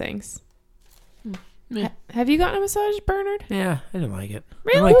of those things. Have you gotten a massage, Bernard? Yeah, I didn't like it.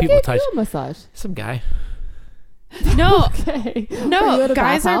 Really? I like Who people gave touch. you a massage? Some guy. No. Okay. No,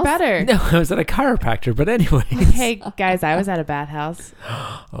 guys are better. No, I was at a chiropractor, but anyway. Hey, guys, I was at a bathhouse.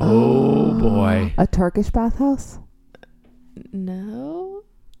 Oh, boy. A Turkish bathhouse? No.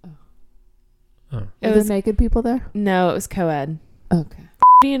 Oh. Are there naked people there? No, it was co-ed.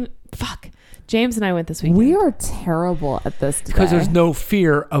 Okay. Fuck. James and I went this weekend. We are terrible at this today. Because there's no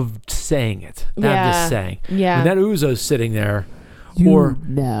fear of saying it. I'm just saying. Yeah. When that Uzo's sitting there, or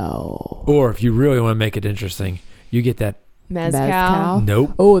if you really want to make it interesting, you get that Mezcal.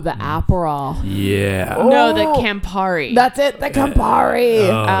 Nope. Oh, the Aperol. Yeah. Oh, no, the Campari. That's it. The Campari.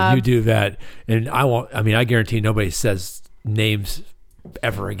 Oh, you do that, and I guarantee nobody says names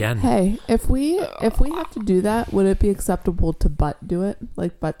ever again. Hey, if we have to do that, would it be acceptable to butt do it,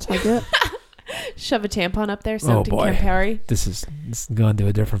 like butt chug it? Shove a tampon up there, soaked in boy. Campari. This is going to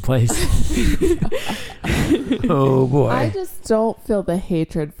a different place. Oh boy. I just don't feel the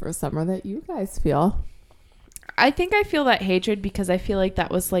hatred for Summer that you guys feel. I think I feel that hatred because I feel like that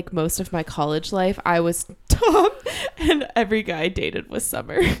was like most of my college life. I was Tom, and every guy I dated was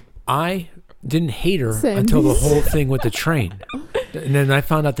Summer. I didn't hate her Same. until the whole thing with the train. And then I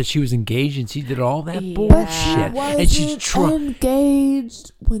found out that she was engaged and she did all that Yeah. bullshit. But And she she's wasn't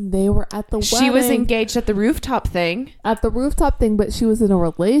engaged when they were at the wedding. She was engaged at the rooftop thing. At the rooftop thing, but she was in a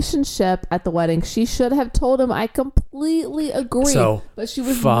relationship at the wedding. She should have told him. I completely agree. So, but she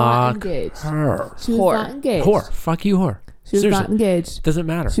was not fuck engaged. her. She was Whore. not engaged. Whore. Fuck you, whore. She was Seriously. not engaged. Doesn't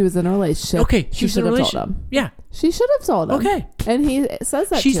matter. She was in a relationship. Okay, she she's in should a have told relationship. him. Yeah. She should have told him. Okay. And he says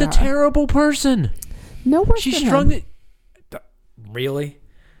that She's to a her. terrible person. No worse She's than strung him. it. Really?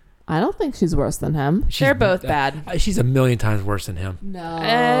 I don't think she's worse than him. They're both bad. She's a million times worse than him. No.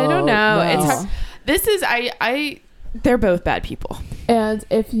 I don't know. No. It's hard. This is they're both bad people. And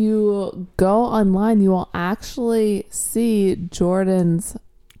if you go online, you will actually see Jordan's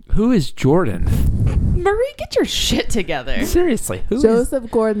Who is Jordan? Marie, get your shit together. Seriously. Who is? Joseph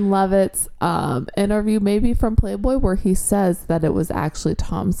Gordon-Levitt's interview, maybe from Playboy, where he says that it was actually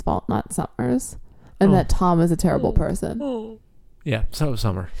Tom's fault, not Summer's, and that Tom is a terrible person, Yeah, so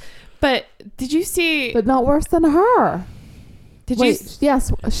Summer. But did you see? but not worse than her. Did Wait, you?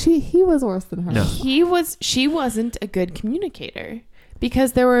 yes, he was worse than her. No. She wasn't a good communicator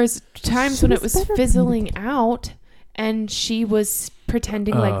because there was times She when it was was better fizzling out and she was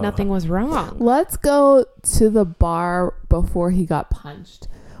pretending like nothing was wrong. Let's go to the bar before he got punched.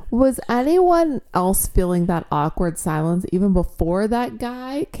 Was anyone else feeling that awkward silence even before that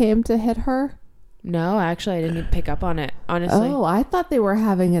guy came to hit her? No, actually, I didn't even pick up on it, honestly. Oh, I thought they were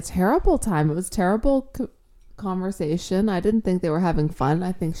having a terrible time. It was terrible conversation. I didn't think they were having fun.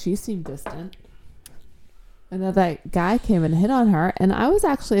 I think she seemed distant. And then that guy came and hit on her, and I was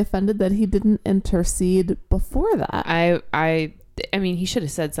actually offended that he didn't intercede before that. I mean, he should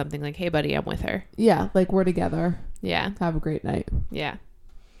have said something like, "Hey, buddy, I'm with her." Yeah, like we're together. Yeah, Have a great night. yeah.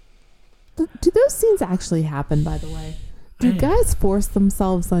 Do those scenes actually happen, by the way? Do guys force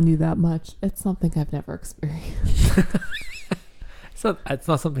themselves on you that much? It's something I've never experienced. It's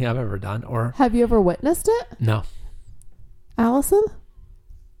not something I've ever done. Or Have you ever witnessed it, no. Allison?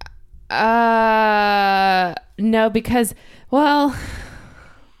 No, because, well,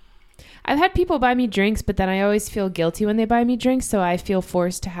 I've had people buy me drinks, but then I always feel guilty when they buy me drinks, so I feel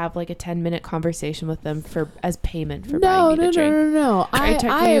forced to have like a 10-minute conversation with them as payment for buying me the drink. No. Are you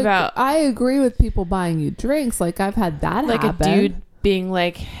talking about I agree with people buying you drinks. Like I've had that like happen. a dude being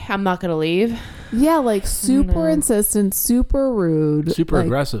like, "I'm not gonna leave." Yeah, like super insistent, super rude, Super like,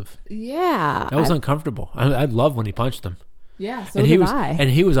 aggressive. Yeah, That was uncomfortable. I love when he punched him. yeah. So And did he was I. and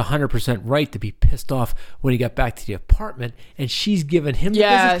he was 100% right to be pissed off when he got back to the apartment and she's giving him the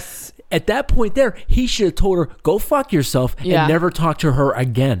business. At that point there, he should have told her, "Go fuck yourself," Yeah. and never talk to her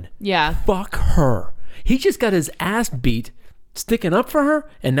again. Yeah. Fuck her. He just got his ass beat sticking up for her,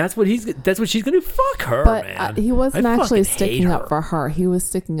 and that's what she's gonna do. Fuck her, but man. he wasn't I actually fucking hate sticking her. up for her. He was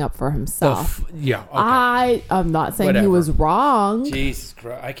sticking up for himself. Yeah, okay. I'm not saying he Whatever. was wrong. Jesus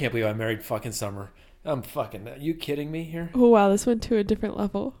Christ, I can't believe I married fucking Summer. I'm fucking. Are you kidding me here? Oh wow, this went to a different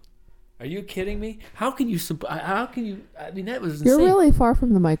level. Are you kidding me? How can you? I mean, that was insane. You're really far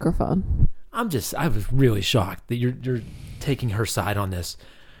from the microphone. I was really shocked that you're taking her side on this.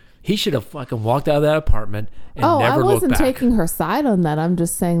 He should have fucking walked out of that apartment and never I looked wasn't back. taking her side on that. I'm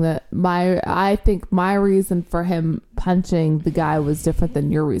just saying that I think my reason for him punching the guy was different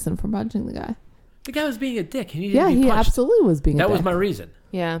than your reason for punching the guy. The guy was being a dick. He needed Yeah, to be he punched. absolutely was being a That dick. was my reason.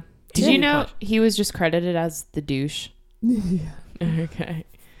 Yeah. He Did needed you to be know punched. he was just credited as the douche? Yeah. Okay.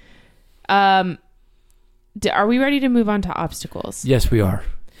 Are we ready to move on to obstacles? Yes, we are.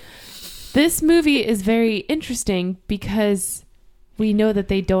 This movie is very interesting because we know that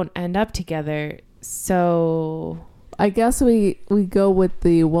they don't end up together. So I guess we go with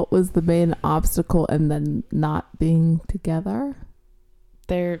what was the main obstacle and then not being together.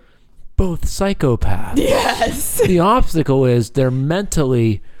 they're Both psychopaths. yes. The obstacle is they're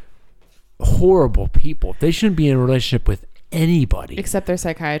mentally horrible people. They shouldn't be in a relationship with anybody. Except they're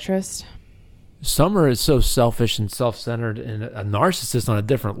psychiatrist. Summer is so selfish and self-centered and a narcissist on a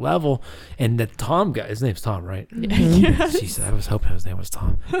different level. And the Tom guy, his name's Tom, right? Jeez, I was hoping his name was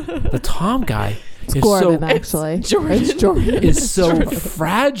Tom. The Tom guy is Gordon, so actually. Jordan. It's Jordan. is so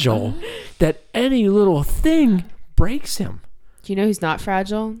fragile that any little thing breaks him. Do you know who's not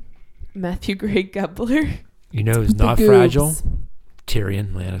fragile? Matthew Gray Gubler. You know who's The not goobs. fragile?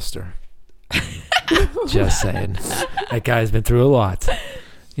 Tyrion Lannister. Just saying. That guy's been through a lot.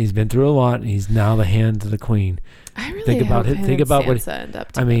 He's been through a lot, and he's now the hand of the queen. I really Think about hope it. him Think and about what. Sansa end up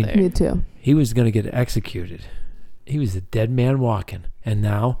I mean, together. Me too. He was going to get executed. He was a dead man walking, and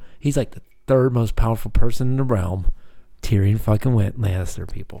now he's like the third most powerful person in the realm. Tyrion fucking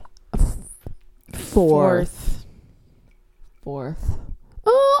Lannister people. Fourth.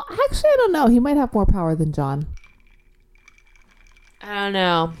 Oh, actually, I don't know. He might have more power than Jon. I don't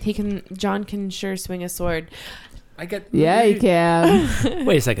know. John can sure swing a sword. Yeah, he can.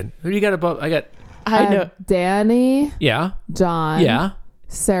 Wait a second. Who do you got above? I know. Danny, Yeah. Jon, Yeah.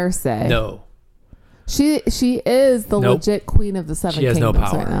 Cersei. No. She is the Nope. legit queen of the Seven She has no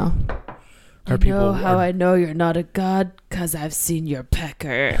Kingdoms power. right now. Her people. I know you're not a god? Because I've seen your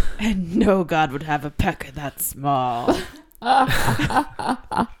pecker. And no god would have a pecker that small.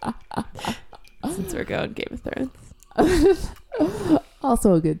 Since we're going Game of Thrones.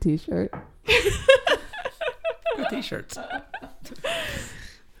 Also a good t-shirt. Good t-shirts.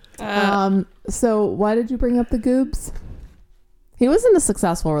 So why did you bring up the Goobs? He was in a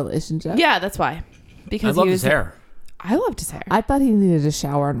successful relationship. Yeah, that's why. I Because love he his was. hair. I loved his hair. I thought he needed to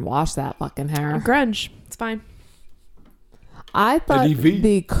shower and wash that fucking hair. Grunge. It's fine. I thought NEV.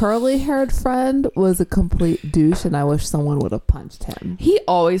 the curly-haired friend was a complete douche, and I wish someone would have punched him. He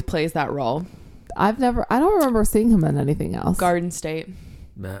always plays that role. I don't remember seeing him in anything else. Garden State.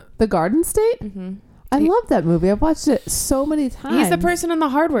 Matt. The Garden State? Mm-hmm. I love that movie. I've watched it so many times. He's the person in the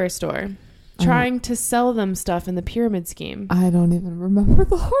hardware store trying to sell them stuff in the pyramid scheme. I don't even remember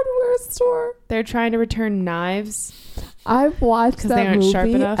the hardware store. They're trying to return knives. I've watched 'Cause they that aren't sharp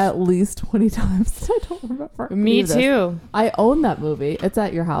movie enough? at least 20 times. I don't remember. Me any of this. too. I own that movie. It's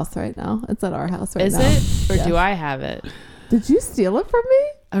at your house right now. It's at our house right Is now. it? Or Yes. do I have it? Did you steal it from me?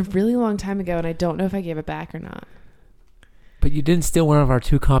 A really long time ago, and I don't know if I gave it back or not. But you didn't steal one of our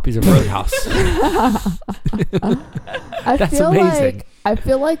 2 copies of Roadhouse. That's amazing. I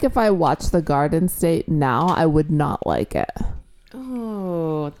feel like if I watched The Garden State now, I would not like it.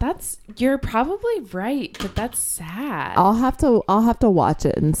 Oh, you're probably right, but that's sad. I'll have to watch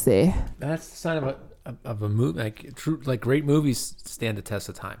it and see. That's the sign of a movie. Like great movies stand the test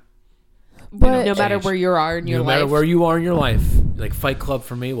of time. But no matter where you are in your No life. matter where you are in your life, like Fight Club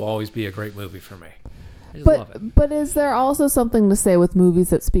for me will always be a great movie for me. I just love it. But is there also something to say with movies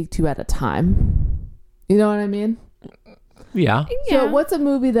that speak to you at a time? You know what I mean? Yeah. So what's a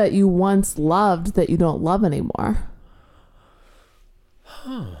movie that you once loved that you don't love anymore?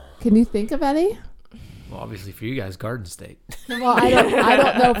 Can you think of any? Well, obviously for you guys, Garden State. Well, I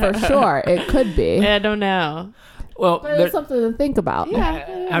don't know for sure. It could be. I don't know. Well, But it's something to think about.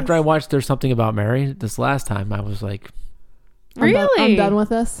 after I watched There's Something About Mary this last time, I was like, Really? I'm done with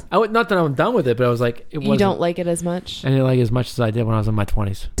this. not that I'm done with it, but I was like, it wasn't. You don't like it as much? I didn't like it as much as I did when I was in my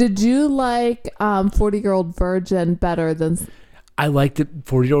 20s. Did you like 40-Year-Old Virgin better than... I liked it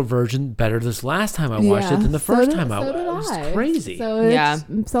 40-Year-Old Virgin better this last time I watched it than the first time I watched it. It was crazy. So it's, Yeah.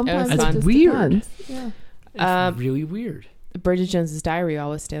 sometimes It was it fun. just Weird. depends. Yeah. It's really weird. Bridget Jones's Diary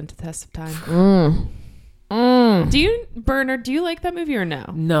always stand the test of time. Do you, Bernard, do you like that movie or no?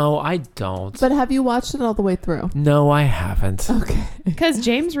 No, I don't. But have you watched it all the way through? No, I haven't. Okay. Because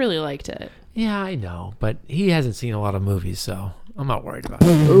James really liked it. Yeah, I know, but he hasn't seen a lot of movies, so I'm not worried about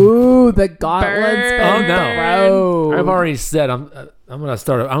it. Ooh, the gauntlet's been Oh, no. thrown. I've already said I'm gonna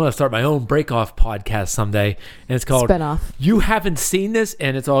start my own break-off podcast someday, and it's called Spin-off. You Haven't Seen This,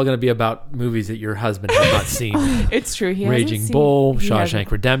 and it's all gonna be about movies that your husband has not seen. It's true. He Raging hasn't Bull, seen, he hasn't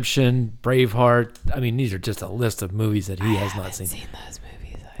Shawshank Redemption, Braveheart. I mean, these are just a list of movies that he has not seen. seen those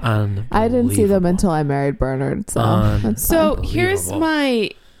movies. I didn't see them until I married Bernard. So that's So fine. here's Unbelievable. my...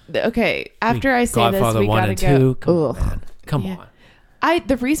 Okay, after I say Godfather this, we 1 gotta and go. 2. Come on, Ugh. man. Come Yeah. on.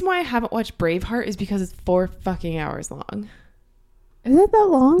 The reason why I haven't watched Braveheart is because it's 4 fucking hours long. Is it that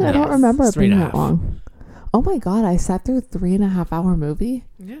long? I Yes. don't remember it It's 3.5. being that long. Oh my god, I sat through a 3.5-hour movie.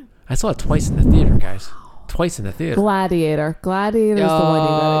 Yeah. I saw it twice in the theater, guys. Twice in the theater. Gladiator. Gladiator's the one you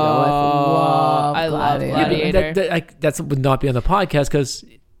gotta go with. Love I love Gladiator. Gladiator. That would not be on the podcast because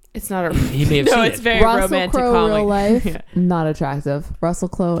It's not a... he may have no, seen it's it. very Russell romantic Crowe, comic. real life, Yeah. not attractive. Russell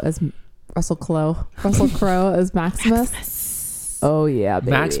Crowe as Maximus. Oh yeah,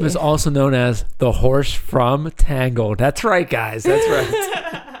 baby. Maximus, also known as the horse from Tangled. That's right, guys. That's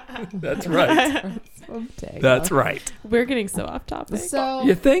right. That's right. That's right. We're getting so off topic. So,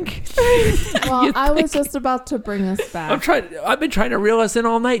 You think? well, I was just about to bring us back. I've been trying to reel us in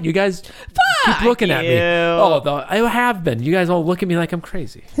all night. You guys keep looking at me. you. Oh, I have been. You guys all look at me like I'm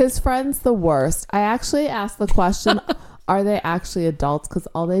crazy. His friend's the worst. I actually asked the question, are they actually adults? Because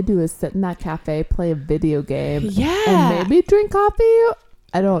all they do is sit in that cafe, play a video game, Yeah. and maybe drink coffee.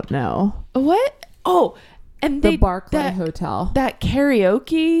 I don't know. What? Oh, And the Barclay Hotel. That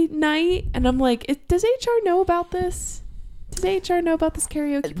karaoke night, and I'm like, does HR know about this? Does HR know about this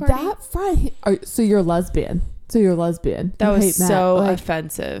karaoke party? That Friday. So you're lesbian. That was hate Matt. so Like,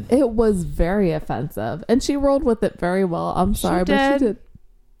 offensive. It was very offensive, and she rolled with it very well. I'm sorry, but she did.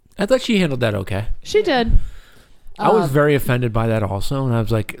 I thought she handled that okay. She did. I was very offended by that also, and I was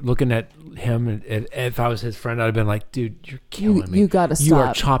like looking at him, and if I was his friend, I'd have been like, "Dude, you're killing me. You gotta stop. You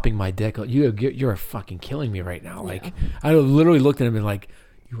are chopping my dick. You're fucking killing me right now." Like I literally looked at him and like,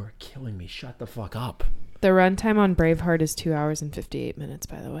 "You are killing me. Shut the fuck up." The runtime on Braveheart is 2 hours and 58 minutes,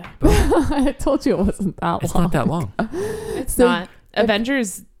 by the way. I told you it wasn't that long. It's not that long. It's not.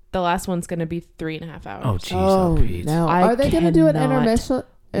 Avengers, the last one's going to be 3.5 hours. Oh, jeez. Pete. No. Are they going to do an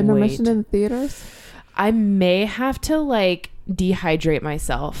intermission in the theaters? I may have to like dehydrate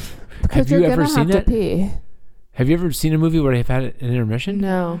myself. Because Have you you're ever gonna seen have to it? pee. Have you ever seen a movie where they've had an intermission?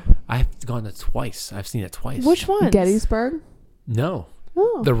 No. I've gone to twice. I've seen it twice. Which one? Gettysburg? No.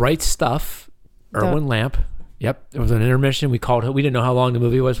 Oh. The Right Stuff. Erwin Lamp. Yep. It was an intermission. We called it. We didn't know how long the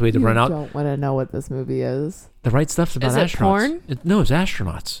movie was. We had to run out. I don't want to know what this movie is. The Right Stuff's about Is it astronauts. porn? No, it's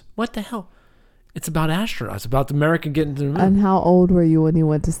astronauts. What the hell? It's about astronauts. About the American getting to the moon. And how old were you when you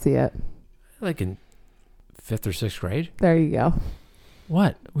went to see it? Like in 5th or 6th grade. There you go.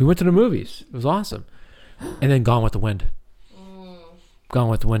 What? We went to the movies. It was awesome. And then Gone with the Wind. Gone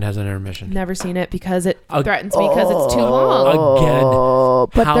with the Wind has an intermission. Never seen it because it threatens me because it's too long. Again.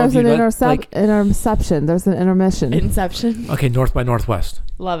 But How there's have an you not, interception. There's an intermission. Inception. Okay, North by Northwest.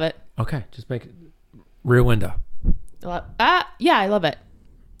 Love it. Okay, just make it Rear Window. Yeah, I love it.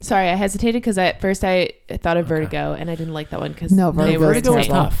 Sorry, I hesitated because at first I thought of Vertigo and I didn't like that one because Vertigo was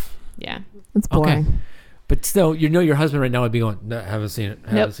tough. Yeah. It's boring. Okay. But still, your husband right now would be going, no, haven't seen it,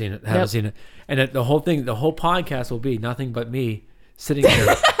 haven't seen it. And the whole podcast will be nothing but me sitting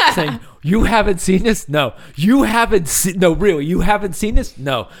there saying, you haven't seen this? No. You haven't seen, no, really, you haven't seen this?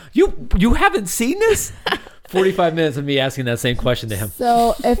 No. You haven't seen this? 45 minutes of me asking that same question to him.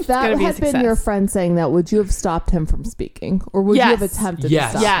 So if that had been your friend saying that, would you have stopped him from speaking? Or would you have attempted to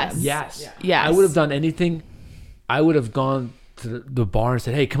stop him? Yes. I would have done anything. I would have gone to the bar and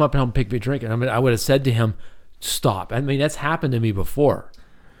said, hey, come up and help me pick me a drink. And I would have said to him, stop. I mean, that's happened to me before.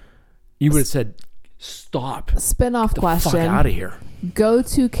 You would have said, stop. Spin-off question. Fuck out of here.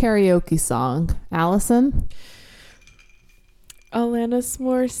 Go-to karaoke song. Allison? Alanis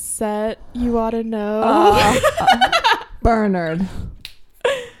Morissette, You Ought to Know. Bernard.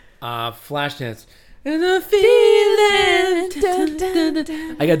 Flashdance. And the feeling.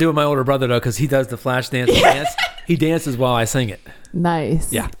 I got to do it with my older brother, though, because he does the Flashdance dance. He dances while I sing it.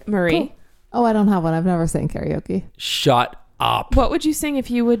 Nice. Yeah. Marie? Cool. Oh, I don't have one. I've never sang karaoke. Shut up. What would you sing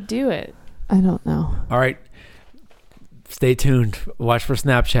if you would do it? I don't know. All right. Stay tuned. Watch for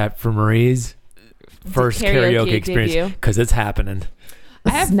Snapchat for Marie's first karaoke experience because it's happening.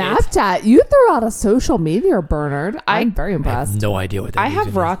 Snapchat? You threw out a social media, Bernard. I'm very impressed. I have no idea what that is. I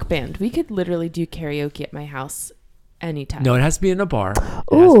have Rock Band. We could literally do karaoke at my house anytime. No, it has to be in a bar. It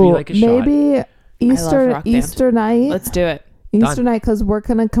has to be like a maybe shot. Easter night. Let's do it. Easter night because we're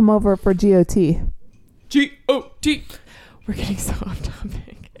going to come over for GOT. GOT. We're getting so off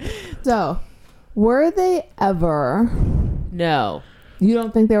topic. So, were they ever... No. You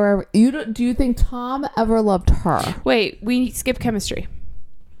don't think they were ever... Do you think Tom ever loved her? Wait, we skipped chemistry.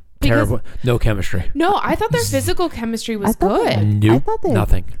 Terrible. No chemistry. No, I thought their physical chemistry was good. Nope.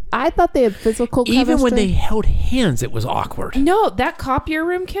 Nothing. I thought they had physical chemistry. Even when they held hands, it was awkward. No, that copier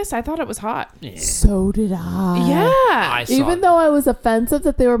room kiss, I thought it was hot. Yeah. So did I. Yeah. Even though I was offensive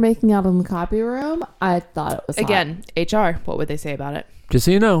that they were making out in the copy room, I thought it was hot. Again, HR, what would they say about it? Just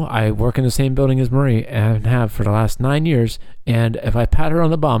so you know, I work in the same building as Marie and have for the last 9 years. And if I pat her on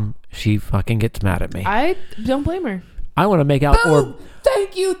the bum, she fucking gets mad at me. I don't blame her. I want to make out or...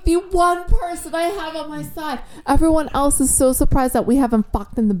 Thank you, the one person I have on my side. Everyone else is so surprised that we haven't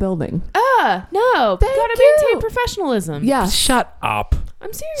fucked in the building. No. Thank gotta you. maintain professionalism. Yeah. Shut up.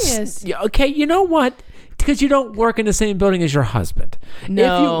 I'm serious. Okay, you know what? Because you don't work in the same building as your husband.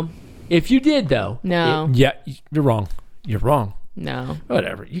 No. If you did, though. No. Yeah, you're wrong. You're wrong. No.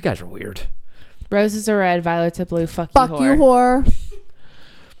 Whatever. You guys are weird. Roses are red, violets are blue. Fuck you, whore.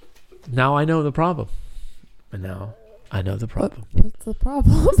 Now I know the problem. And now I know the problem. What's the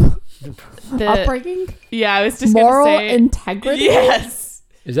problem? Upbringing? Yeah, I was just moral going to say. integrity? Yes.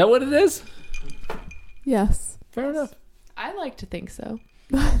 Is that what it is? Yes. Fair enough. I like to think so.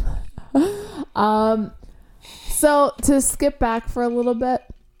 So to skip back for a little bit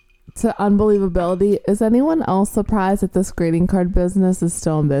to unbelievability, is anyone else surprised that this greeting card business is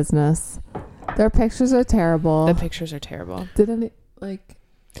still in business? Their pictures are terrible. The pictures are terrible. Did any, like...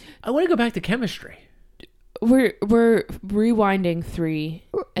 I want to go back to chemistry. We're rewinding 3,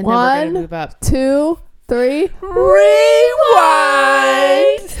 and then we're One, gonna move up. 2, 3.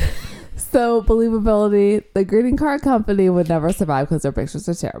 Rewind. So believability, the greeting card company would never survive because their pictures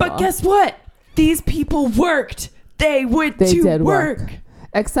are terrible. But guess what? These people worked. They went They to did work.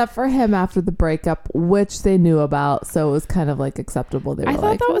 Except for him after the breakup, which they knew about, so it was kind of like acceptable. They were I thought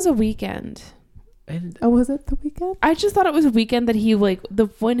like, that was a weekend. And oh, was it the weekend? I just thought it was a weekend that he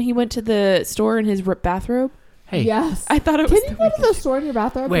when he went to the store in his bathrobe. hey, Yes. I thought it Can was. you the go to weekend. the store in your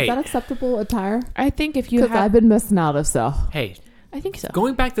bathrobe? Wait. Is that acceptable attire? I think if you Because have, I've been missing out if so. hey, I think so.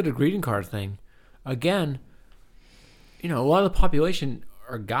 going back to the greeting card thing, again, a lot of the population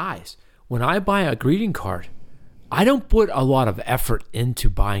are guys. When I buy a greeting card, I don't put a lot of effort into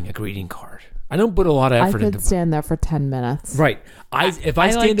buying a greeting card. I don't put a lot of I effort could into stand there for 10 minutes. Right. If I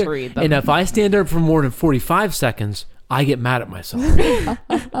I like stand to there, read them. and if I stand there for more than 45 seconds, I get mad at myself. And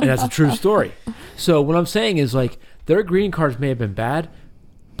that's a true story. So what I'm saying is like their greeting cards may have been bad,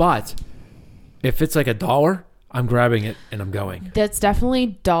 but if it's like $1, I'm grabbing it and I'm going. That's definitely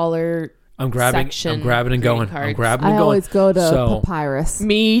dollar. I'm grabbing Section and going. greeting I'm cards. grabbing and I going. always go to So- Papyrus.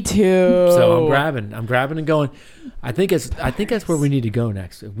 Me too. So I'm grabbing and going. I think that's where we need to go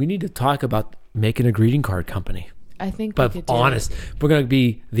next. We need to talk about making a greeting card company. I think we But could do honest. We're going to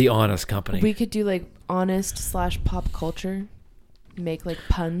be the honest company. We could do like honest/pop culture. Make like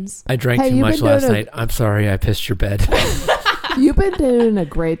puns. I drank Hey, too you've much been last doing a- night. I'm sorry I pissed your bed. You've been doing a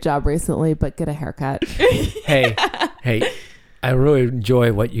great job recently, but get a haircut. hey, I really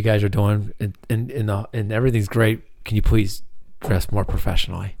enjoy what you guys are doing, and everything's great. Can you please dress more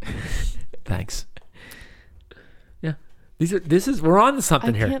professionally? Thanks. Yeah, we're on to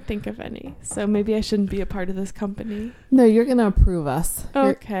something I here. can't think of any, so maybe I shouldn't be a part of this company. No, you're going to approve us.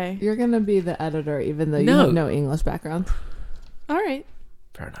 Okay. You're going to be the editor, even though you No. have no English background. All right.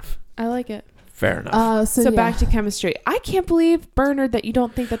 Fair enough. I like it. Fair enough. So So yeah. back to chemistry. I can't believe, Bernard, that you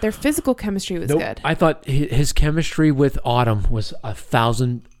don't think that their physical chemistry was Nope. good. I thought his chemistry with Autumn was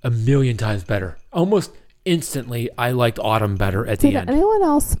a million times better. Almost instantly, I liked Autumn better at the Did end. anyone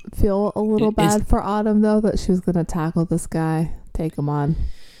else feel a little Is- bad for Autumn, though, that she was going to tackle this guy, take him on?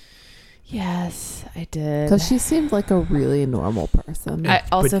 Yes, I did. Because she seemed like a really normal person. I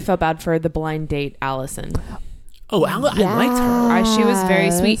also But- felt bad for the blind date, Allison. Oh, I liked her. She was very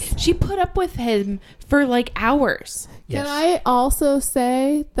Yes. sweet. She put up with him for like hours. Yes. Can I also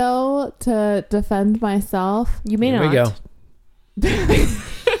say, though, to defend myself, You may Here not. we go.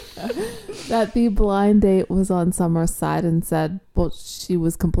 that the blind date was on Summer's side and said, well, she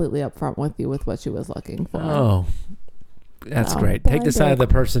was completely upfront with you with what she was looking for. Oh, that's No, great. Take the side of the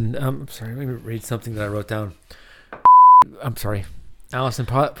blinded. person. I'm sorry. Let me read something that I wrote down. I'm sorry. Allison,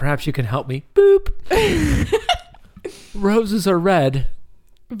 perhaps you can help me. Boop. Roses are red.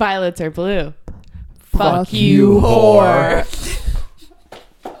 Violets are blue. Fuck you, whore.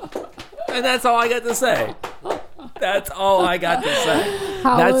 And that's all I got to say. That's all I got to say.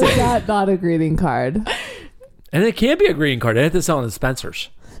 How That's is it. that not a greeting card? And it can't be a greeting card. They have to sell in the Spencer's.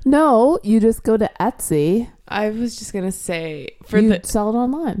 No, you just go to Etsy. I was just gonna say You sell it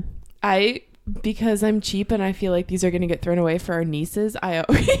online. because I'm cheap and I feel like these are gonna get thrown away for our nieces. I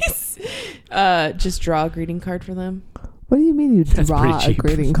always just draw a greeting card for them. What do you mean you That's draw pretty a cheap.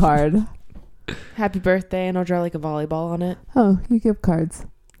 greeting card? Happy birthday, and I'll draw like a volleyball on it. Oh, you give cards.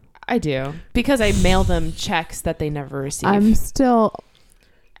 I do because I mail them checks that they never receive. I'm still...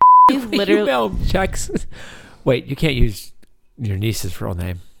 literally Email checks. Wait, you can't use your niece's real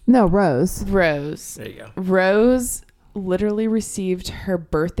name. No, Rose. Rose. There you go. Rose literally received her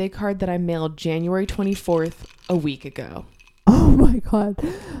birthday card that I mailed January 24th a week ago. Oh my God.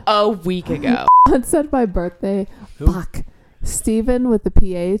 A week ago. It said my birthday. Who? Fuck. Stephen with the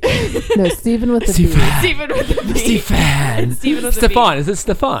PH. No, Stephen with the Stephen. V. Stephen with the B. Stefan. Stephen with the Stefan. Is it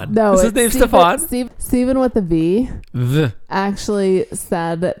Stefan? No, Is his it's name Stephen, Stefan? Stephen with the V The. actually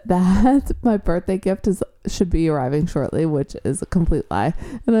said that my birthday gift should be arriving shortly, which is a complete lie.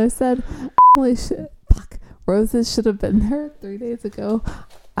 And I said, holy shit, fuck. Roses should have been there 3 days ago.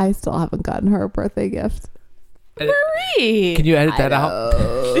 I still haven't gotten her a birthday gift. Marie. Can you edit that out?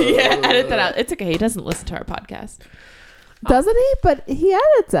 Yeah, edit that out. It's okay. He doesn't listen to our podcast. Doesn't he? But he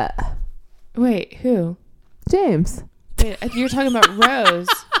edits it. Wait, who? James. Wait, you're talking about Rose.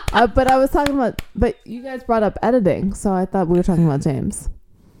 But I was talking about, but you guys brought up editing, so I thought we were talking about James.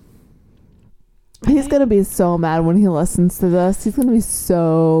 He's going to be so mad when he listens to this. He's going to be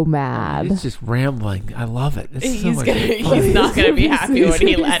so mad. It's just rambling. I love it. It's so much fun. He's not going to be happy when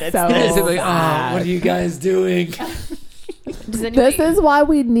he He's edits so this. It's like, oh, what are you guys doing? Does anybody, This is why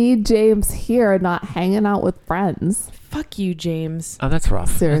we need James here, not hanging out with friends. fuck you, James. Oh, that's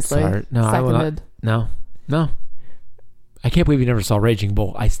rough. Seriously. That's hard. No, I will not. Seconded. No. No. I can't believe you never saw Raging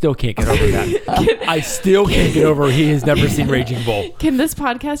Bull. I still can't get over that. I still can't get over he has never seen Raging Bull. Can this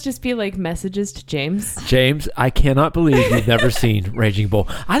podcast just be like messages to James? James, I cannot believe you've never seen Raging Bull.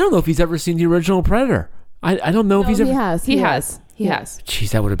 I don't know if he's ever seen the original Predator. I don't know if he's ever... He has.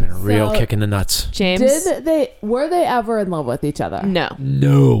 Jeez, that would have been a real kick in the nuts. James, were they ever in love with each other?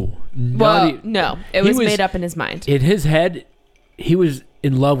 No. Well, no. It was made up in his mind. In his head, he was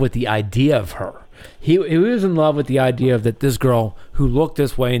in love with the idea of her. He was in love with the idea of that this girl who looked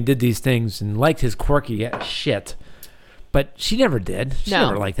this way and did these things and liked his quirky shit. But she never did. She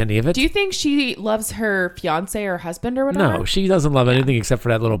never liked any of it. Do you think she loves her fiance or husband or whatever? No, she doesn't love anything except for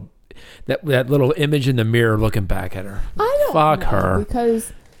that little image in the mirror looking back at her. I don't Fuck know, her.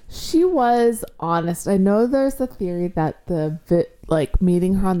 Because she was honest. I know there's a theory that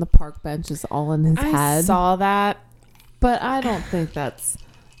meeting her on the park bench is all in his head. I saw that. But I don't think that's...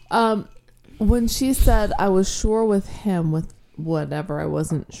 when she said, I was sure with him with whatever, I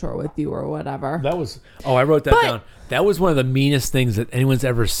wasn't sure with you or whatever. That was... Oh, I wrote that down. That was one of the meanest things that anyone's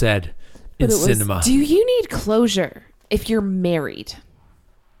ever said in cinema. Do you need closure if you're married?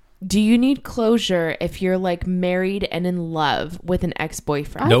 Do you need closure if you're like married and in love with an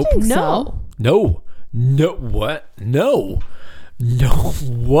ex-boyfriend? Nope. I think so. No. What? No.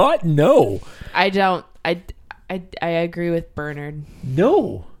 What? No. I don't. I agree with Bernard.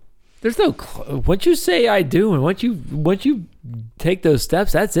 No. There's no... once you say I do and once you take those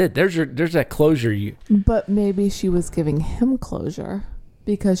steps, that's it. There's that closure. But maybe she was giving him closure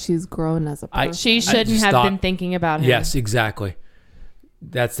because she's grown as a person. She shouldn't have been thinking about him. Yes, exactly.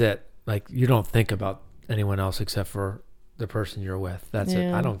 That's it. Like, you don't think about anyone else except for the person you're with. That's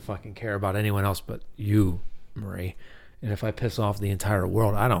it. I don't fucking care about anyone else but you, Marie. And if I piss off the entire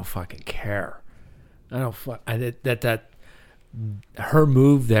world, I don't fucking care. I don't her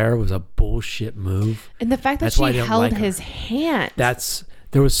move there was a bullshit move. And the fact that she held his hand.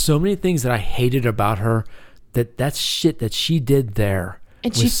 There was so many things that I hated about her that shit that she did there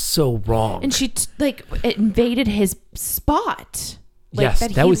was so wrong. And she invaded his spot. Yes,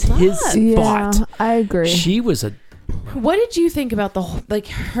 that was his spot. Yeah, I agree. She was a... What did you think about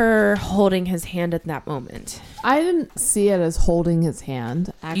her holding his hand at that moment? I didn't see it as holding his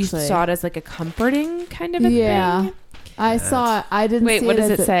hand, actually. You saw it as like a comforting kind of a thing? Yeah. I saw it. I didn't see it. Wait, what does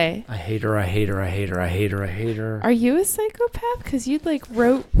it say? I hate her, I hate her, I hate her, I hate her, I hate her. Are you a psychopath? Because you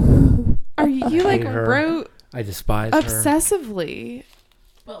wrote... wrote... I despise her. Obsessively.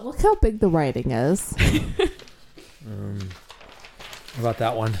 But look how big the writing is. How about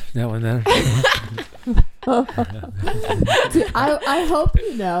that one? That one there? Dude, I hope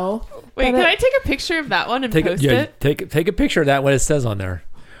you know. Wait, can I take a picture of that one and post it? Take a picture of that, what it says on there.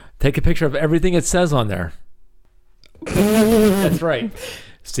 Take a picture of everything it says on there. That's right.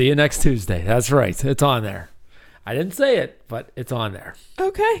 See you next Tuesday. That's right. It's on there. I didn't say it, but it's on there.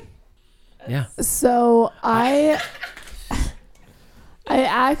 Okay. Yeah. So I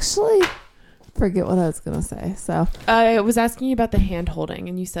actually forget what I was going to say. So I was asking you about the hand holding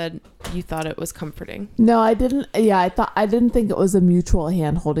and you said you thought it was comforting. No, I didn't. Yeah, I didn't think it was a mutual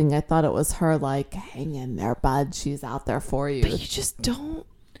hand holding. I thought it was her like, hang in there, bud. She's out there for you. But you just don't.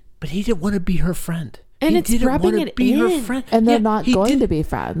 But he didn't want to be her friend. And it's rubbing it in. Her friend. And they're not going to be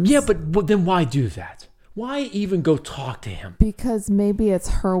friends. Yeah, but then why do that? Why even go talk to him? Because maybe it's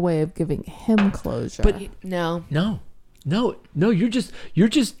her way of giving him closure. But no, you're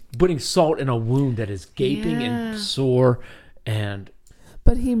just putting salt in a wound that is gaping and sore, and.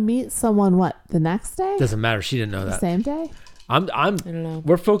 But he meets someone the next day? Doesn't matter. She didn't know that. Same day? I don't know.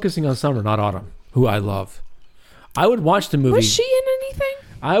 We're focusing on Summer, not Autumn, who I love. I would watch the movie. Was she in anything?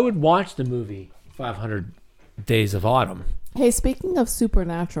 I would watch the movie 500 Days of Autumn. Hey, speaking of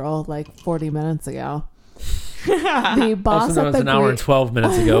Supernatural, 40 minutes ago, the boss Also known as an hour and 12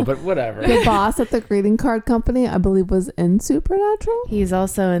 minutes ago, but whatever. The boss at the greeting card company, I believe, was in Supernatural. He's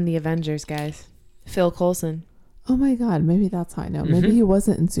also in the Avengers, guys. Phil Coulson. Oh my God, maybe that's how I know. Maybe he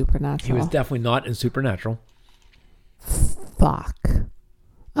wasn't in Supernatural. He was definitely not in Supernatural. Fuck.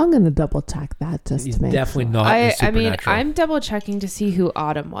 I'm going to double check that just He's to make definitely sure. not in Supernatural. I'm double checking to see who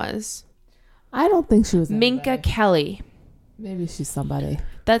Autumn was. I don't think she was Minka anybody. Kelly. Maybe she's somebody.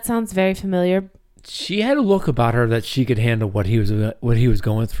 That sounds very familiar. She had a look about her that she could handle what he was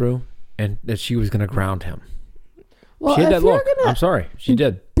going through, and that she was going to ground him. Well, she had if that look. Gonna, I'm sorry, she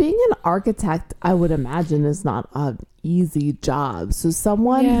did. Being an architect, I would imagine, is not an easy job. So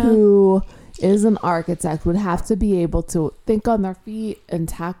someone who is an architect would have to be able to think on their feet and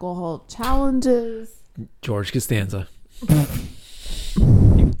tackle whole challenges. George Costanza.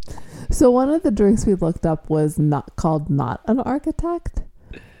 So one of the drinks we looked up was not an architect.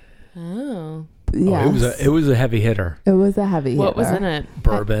 Oh. Yes. It was a heavy hitter. It was a heavy What was hitter. in it?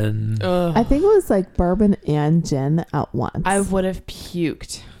 Bourbon. I think it was like bourbon and gin at once. I would have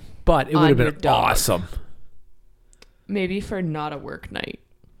puked. But it would On have your been dog. awesome. Maybe for not a work night.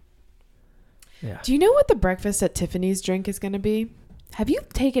 Yeah. Do you know what the breakfast at Tiffany's drink is going to be? Have you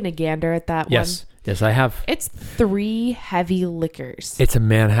taken a gander at that one? Yes, I have. It's 3 heavy liquors. It's a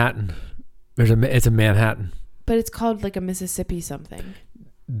Manhattan. It's a Manhattan. But it's called like a Mississippi something.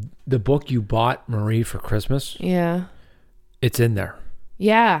 The book you bought Marie for Christmas, Yeah. it's in there.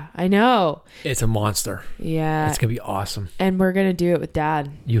 Yeah, I know. It's a monster. Yeah. It's gonna be awesome. And we're going to do it with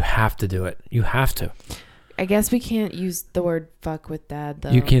Dad. You have to do it. You have to. I guess we can't use the word fuck with Dad, though.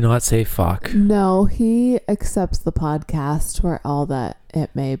 You cannot say fuck. No, he accepts the podcast for all that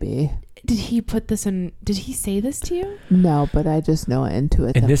it may be. Did he put this in? Did he say this to you? No, but I just know it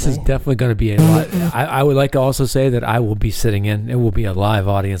intuitively. And this is definitely going to be a live. I would like to also say that I will be sitting in. It will be a live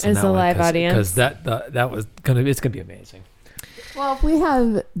audience. It's a live audience. Because that was gonna. It's gonna be amazing. Well, if we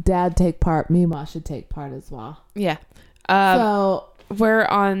have Dad take part, Mima should take part as well. Yeah. So We're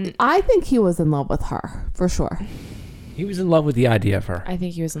on. I think he was in love with her for sure. He was in love with the idea of her. I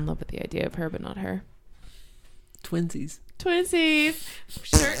think he was in love with the idea of her, but not her. Twinsies. Twinsies,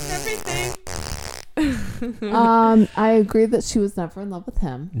 shirt and everything. I agree that she was never in love with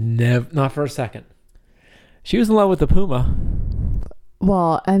him. Not for a second. She was in love with the Puma.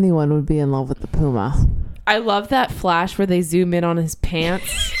 Well, anyone would be in love with the Puma. I love that flash where they zoom in on his pants.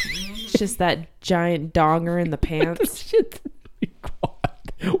 It's just that giant donger in the pants. Shit.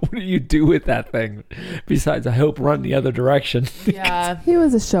 What do you do with that thing? Besides, I hope run the other direction. Yeah. He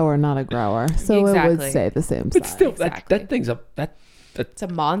was a shower, not a grower, so it Exactly. would stay the same But size. still, Exactly. that thing's It's a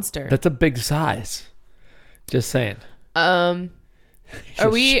monster. that's a big size. Just saying. Are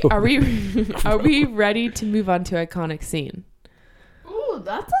we ready to move on to iconic scene? Ooh,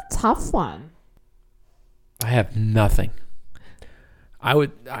 that's a tough one. I have nothing. I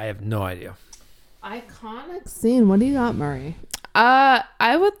have no idea. Iconic scene. What do you got, Murray?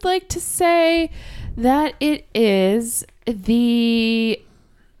 I would like to say that it is the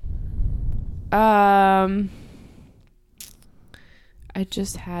I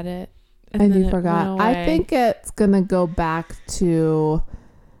just had it And then you it forgot. went I away. think it's gonna go back to.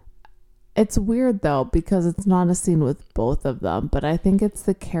 It's weird though because it's not a scene with both of them, but I think it's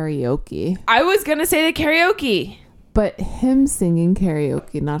the karaoke. I was gonna say the karaoke. But him singing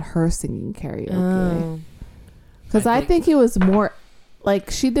karaoke, not her singing karaoke. Because I think he was more,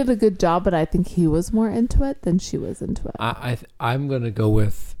 like, she did a good job, but I think he was more into it than she was into it. I'm gonna go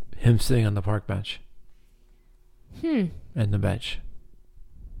with him sitting on the park bench. And the bench.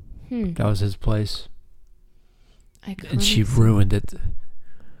 That was his place. And she ruined it.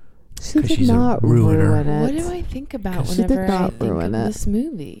 She 'Cause did she's a not ruiner. ruin it. What do I think about She did whenever I not think ruin of it. this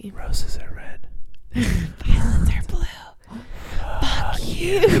movie? Roses are red. Violets are blue. Fuck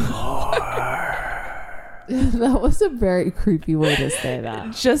you. That was a very creepy way to say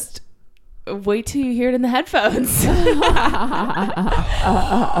that. Just wait till you hear it in the headphones.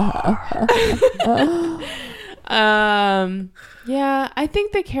 Yeah, I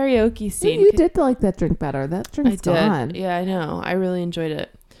think the karaoke scene. You did like that drink better. That I drink's did. gone. Yeah, I know. I really enjoyed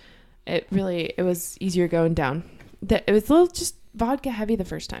it. It was easier going down. It was a little just vodka heavy the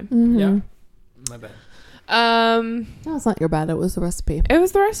first time. Mhm. Yeah. My bad. No, it's not your bad. It was the recipe. It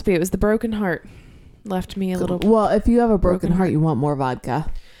was the recipe. It was the broken heart. Left me a little. Well, if you have a broken broken heart, you want more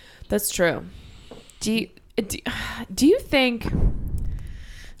vodka. That's true. Do you think? I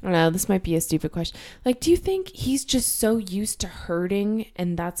don't know. This might be a stupid question. Like, do you think he's just so used to hurting,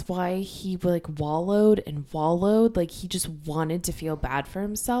 and that's why he like wallowed? Like he just wanted to feel bad for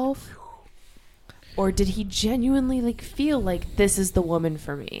himself, or did he genuinely like feel like this is the woman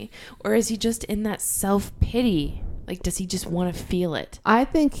for me, or is he just in that self-pity? Like, does he just want to feel it? I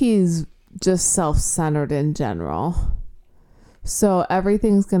think he's just self-centered in general. So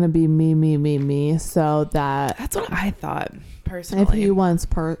everything's going to be me. So that That's what I thought personally. if he wants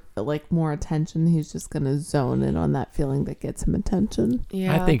more attention, he's just going to zone in on that feeling that gets him attention.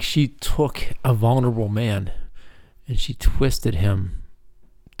 Yeah. I think she took a vulnerable man and she twisted him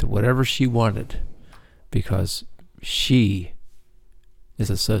to whatever she wanted because she is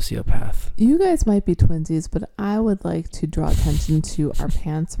a sociopath. You guys might be twinsies, but I would like to draw attention to our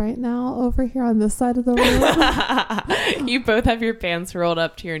pants right now over here on this side of the room. You both have your pants rolled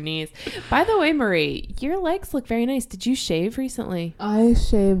up to your knees. By the way, Marie, your legs look very nice. Did you shave recently? I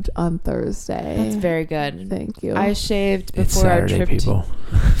shaved on Thursday. That's very good. Thank you. I shaved It's before our Saturday, trip. people.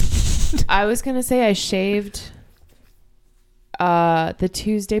 I was going to say I shaved the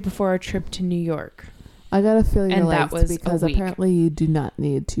Tuesday before our trip to New York. I gotta feel your And that legs was a because week. apparently you do not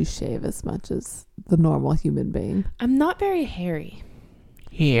need to shave as much as the normal human being. I'm not very hairy.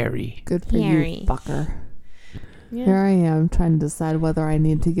 Harry. Good for Hairy. you, fucker. Yeah. Here I am trying to decide whether I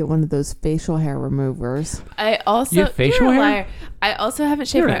need to get one of those facial hair removers. I also You have facial you're a hair? liar. I also haven't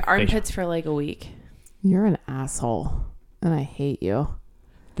shaved You don't my have facial- armpits for like a week. You're an asshole, and I hate you.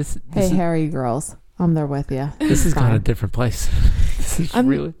 This Hey, is, hairy girls, I'm there with you. this has gone a Fine. different place. This is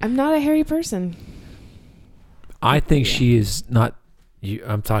really. I'm not a hairy person. I think she is not.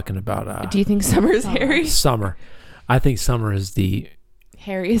 I'm talking about Do you think Summer's Summer. hairy? Summer. I think Summer is the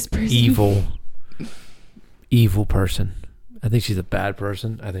Hairiest person. evil person. I think she's a bad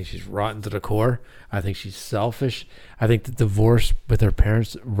person. I think she's rotten to the core. I think she's selfish. I think the divorce with her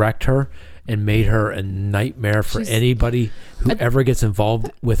parents wrecked her and made her a nightmare for She's- anybody who ever gets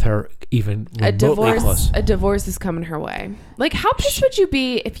involved with her, even A remotely close. divorce is coming her way. Like, how pissed would you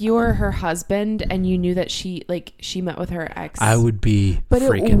be if you were her husband and you knew that she met with her ex? I would be But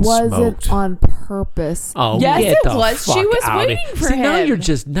it freaking wasn't smoked. on purpose. Oh, Yes, get it the was. She fuck was outta waiting here. for See, Now him. you're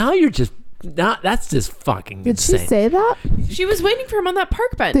just not. That's just fucking Did insane. she say that? She was waiting for him on that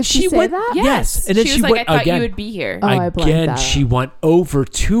park bench. Did she say went- that? Yes. And then she she was went like, I thought again. you would be here. Oh, I blanked Again, that she out. went over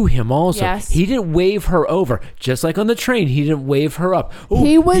to him also. Yes. He didn't wave her over. Just like on the train, he didn't wave her up. Oh,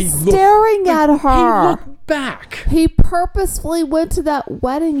 He was staring at He her. looked back. He purposefully went to that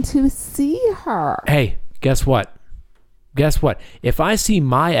wedding to see her. Hey, guess what? Guess what? If I see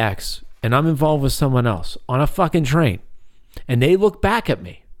my ex and I'm involved with someone else on a fucking train and they look back at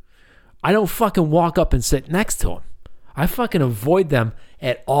me, I don't fucking walk up and sit next to them. I fucking avoid them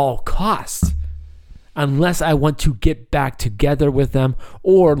at all costs. Unless I want to get back together with them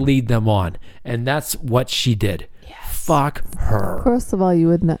or lead them on. And that's what she did. Yes. Fuck her. First of all, you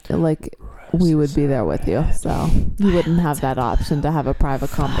would not, like, we would be there with you, so you wouldn't have that option to have a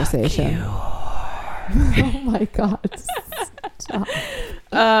private conversation. Oh my god! Stop.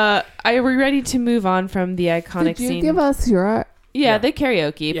 Are we ready to move on from the iconic Did you scene? give us your? Yeah, the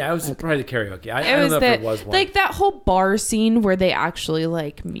karaoke. Yeah, it was probably the karaoke. I It don't was know that, if it was one. like that whole bar scene where they actually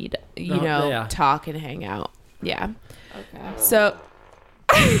like meet, Yeah. talk and hang out. Yeah. Okay. So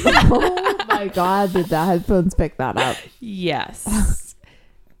Oh my god! Did the headphones pick that up? yes,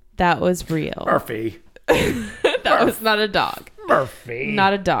 that was real. Murphy. That was not a dog. Murphy.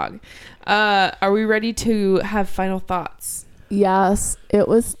 Not a dog. Are we ready to have final thoughts? Yes, it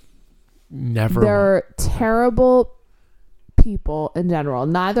was. Never. They're terrible people in general.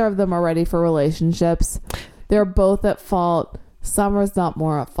 Neither of them are ready for relationships. They're both at fault. Summer's not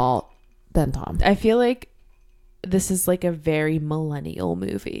more at fault than Tom. I feel like this is like a very millennial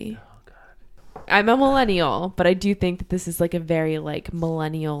movie. Oh god. I'm a millennial, but I do think that this is like a very like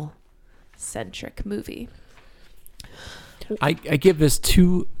millennial centric movie. I give this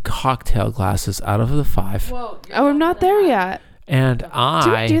 2 cocktail glasses out of the 5. Oh, I'm not there yet. And Did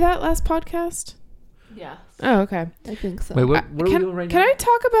I. we do that last podcast? Yeah, Oh, okay. I think so. Wait, what are we Can, doing right can now? I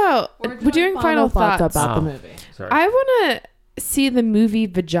talk about? We're doing final thoughts. about the Oh. movie. Sorry. I want to see the movie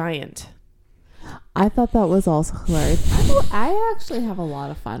Vagiant. I thought that was also hilarious. I actually have a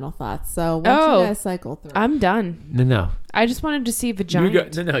lot of final thoughts. So once Oh. you guys cycle through, I'm done. No. I just wanted to see You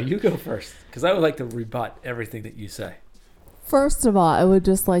Vagiant. go, no, you go first. Because I would like to rebut everything that you say. first of all, I would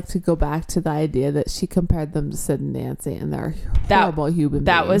just like to go back to the idea that she compared them to Sid and Nancy, and they're horrible human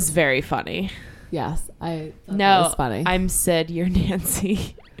That beings. was very funny. Yes, I thought that No, was funny. I'm Sid. You're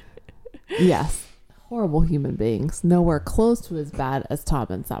Nancy. Yes, horrible human beings. Nowhere close to as bad as Tom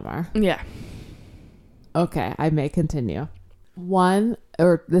and Summer. Yeah. Okay, I may continue. One,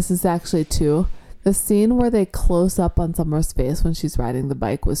 or this is actually 2. The scene where they close up on Summer's face when she's riding the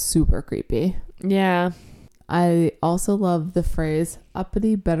bike was super creepy. Yeah. I also love the phrase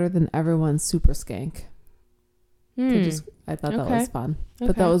 "uppity better than everyone super skank." I thought that Okay. was fun,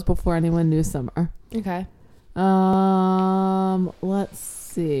 but that Okay. was before anyone knew Summer. Okay. Let's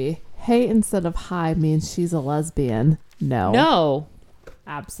see. Hey instead of hi means she's a lesbian. No.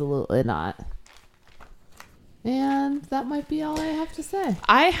 Absolutely not. And that might be all I have to say.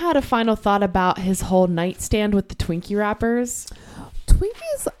 I had a final thought about his whole nightstand with the Twinkie wrappers.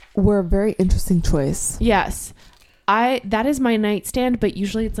 Twinkies were a very interesting choice. Yes. That is my nightstand, but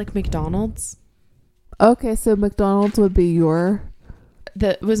usually it's like McDonald's. Okay, so McDonald's would be your.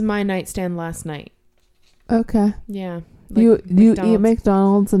 That was my nightstand last night. Okay. Yeah. You eat McDonald's.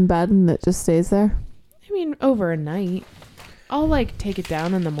 McDonald's in bed and it just stays there? I mean, over a night. I'll like take it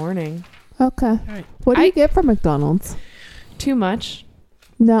down in the morning. Okay. right. What do you get from McDonald's? Too much.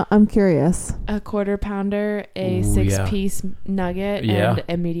 No, I'm curious. A quarter pounder, a Ooh, 6-piece nugget, Yeah. and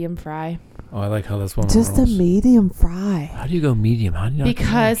a medium fry. Oh, I like how this one Just a rolls. medium fry. How do you go medium? How do you not go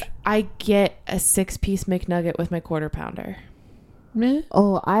Because large? I get a 6-piece McNugget with my quarter pounder. Meh.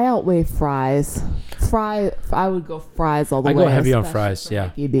 Oh, I outweigh fries. I would go fries all the I way. go heavy on especially fries. for Yeah,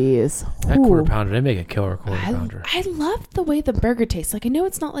 Mickey D's. that quarter Ooh. pounder. They make a killer quarter I, pounder. I love the way the burger tastes. Like, I know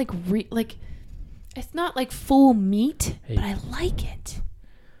it's not like it's not like full meat, Hey. but I like it.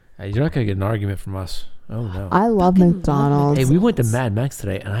 You're not gonna get an argument from us. Oh no. I love Fucking love McDonald's. Hey, we went to Mad Max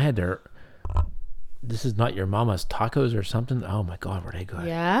today, and I had their. This is not your mama's tacos or something. Oh my god, were they good?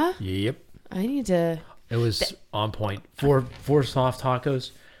 Yeah? Yep. I need to... It was on point. Four soft tacos,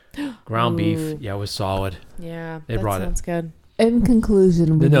 ground beef. Ooh. Yeah, it was solid. Yeah, They that brought it. sounds good. In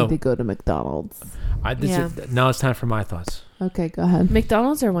conclusion, we No. need to go to McDonald's. Now it's time for my thoughts. Okay, go ahead.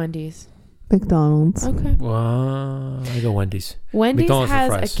 McDonald's or Wendy's? McDonald's. Okay. Well, I go Wendy's. Wendy's McDonald's for has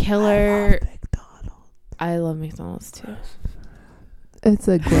fries. a killer... McDonald's. I love McDonald's too. It's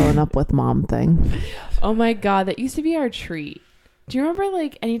a growing up with mom thing. Oh my god, that used to be our treat. Do you remember,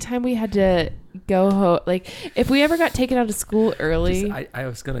 like, anytime we had to go home, like, if we ever got taken out of school early? I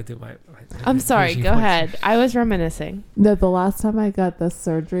was gonna do my. I'm sorry, go ahead. I was reminiscing. No, the last time I got the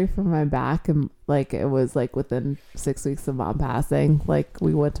surgery for my back, and like it was like within 6 weeks of mom passing. Like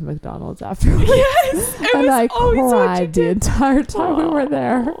we went to McDonald's afterwards, Yes, it and was I always what you cried the did. entire time we were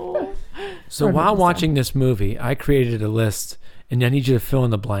there. So while 100%. watching this movie, I created a list, and I need you to fill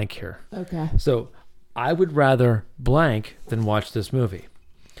in the blank here. Okay. So I would rather blank than watch this movie.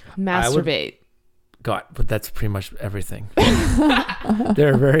 Masturbate. God, but that's pretty much everything.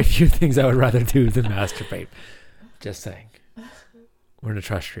 There are very few things I would rather do than masturbate. Just saying. We're in a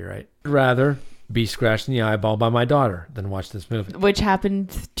trust tree, right? I'd rather be scratched in the eyeball by my daughter than watch this movie. Which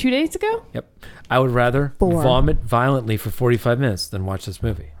happened 2 days ago? I would rather 4. vomit violently for 45 minutes than watch this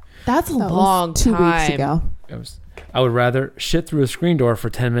movie. That's a That was long 2 time. weeks ago. I would rather shit through a screen door for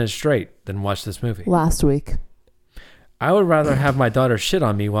 10 minutes straight than watch this movie. Last week. I would rather have my daughter shit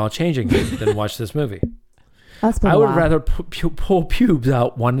on me while changing than watch this movie. That's been I a would while. rather pull pubes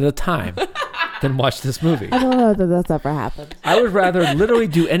out one at a time than watch this movie. I don't know that that's ever happened. I would rather literally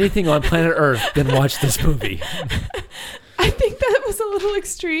do anything on planet Earth than watch this movie. I think that was a little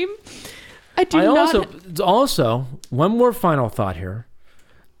extreme. I Also, one more final thought here.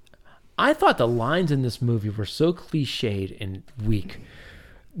 I thought the lines in this movie were so cliched and weak.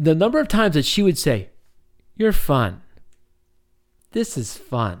 The number of times that she would say, "You're fun. This is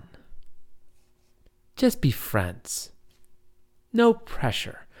fun. Just be friends. No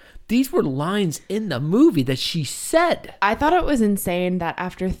pressure." These were lines in the movie that she said. I thought it was insane that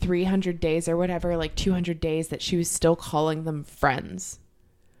after 300 days or whatever, like 200 days, that she was still calling them friends.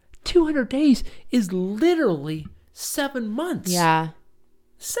 200 days is literally 7 months. Yeah.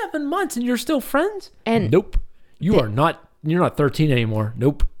 7 months and you're still friends? And nope. You're not 13 anymore.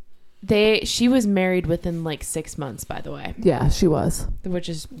 Nope. she was married within like 6 months, by the way, Yeah, she was. which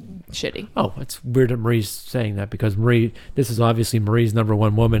is shitty. Oh, it's weird that Marie's saying that because this is obviously Marie's number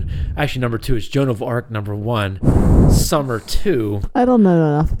one woman. Actually, number two is Joan of Arc, number one. Summer 2. I don't know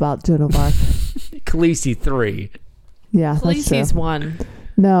enough about Joan of Arc. Khaleesi 3. Yeah, that's true. Khaleesi's one.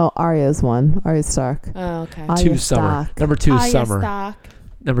 No, Arya's one. Arya Stark. Oh, okay. Arya 2 Summer. Stark. Number 2 Arya Summer. Stark.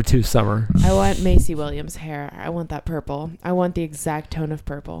 Number 2 Summer. I want Macy Williams' hair. I want that purple. I want the exact tone of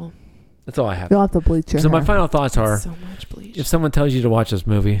purple. That's all I have. You'll have to bleach your So hair. my final thoughts are, So much bleach. if someone tells you to watch this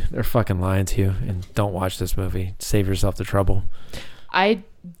movie, they're fucking lying to you, and don't watch this movie. Save yourself the trouble. I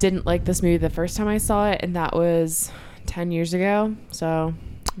didn't like this movie the first time I saw it, and that was 10 years ago. So,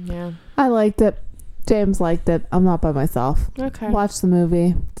 yeah. I liked it. James liked it. I'm not by myself. Okay. Watch the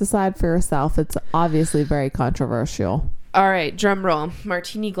movie. Decide for yourself. It's obviously very controversial. All right, drum roll.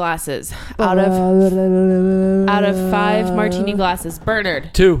 Martini glasses. Out of 5 martini glasses.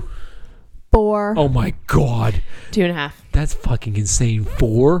 Bernard. 2. 4. Oh my God. 2.5. That's fucking insane.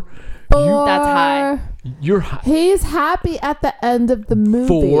 4? 4. That's high. You're high. He's happy at the end of the movie.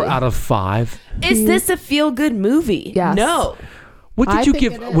 4 out of 5. Is this a feel-good movie? Yes. No. What did I you think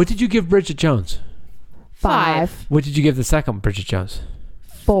give? it is. What did you give Bridget Jones? 5. What did you give the second Bridget Jones?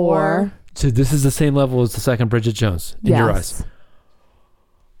 4. So this is the same level as the second Bridget Jones in your eyes.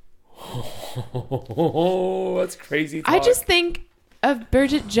 Oh, that's crazy. I just think of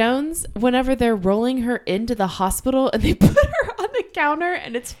Bridget Jones whenever they're rolling her into the hospital and they put her on the counter,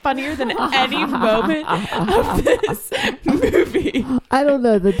 and it's funnier than any moment of this movie. I don't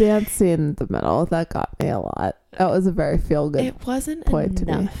know. The dance scene in the middle, that got me a lot. That was a very feel-good It wasn't point to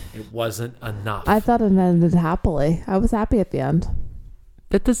me. enough. It wasn't enough. I thought it ended happily. I was happy at the end.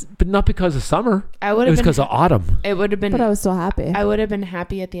 That does, but not because of summer. I would It have was been. because of autumn. It would have been. But I was still happy. I would have been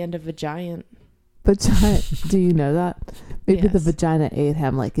happy at the end of A Giant. But do you know that? Maybe the Yes. vagina ate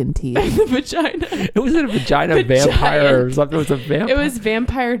him like in Teeth. The vagina. It wasn't a vagina vampire or something. It was a vampire. It was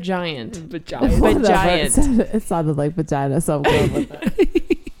vampire giant. vagina. Whatever, giant. It sounded like vagina, so I'm going with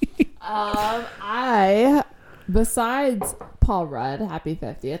it. Besides Paul Rudd, happy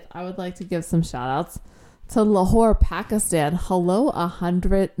 50th, I would like to give some shout outs to Lahore, Pakistan. Hello,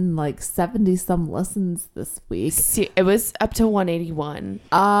 170 some listens this week. See, it was up to 181.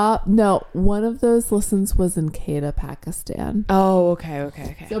 No, one of those listens was in Quetta, Pakistan. Oh,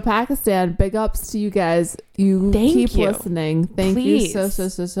 okay. So Pakistan, big ups to you guys. You Thank keep you. listening. Thank Please. you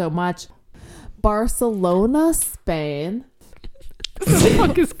so much. Barcelona, Spain. What the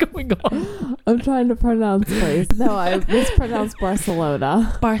fuck is going on? I'm trying to pronounce place. No, I mispronounced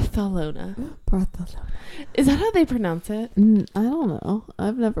Barcelona. Barcelona. Barcelona. Is that how they pronounce it? I don't know.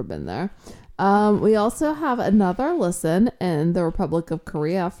 I've never been there. We also have another listen in the Republic of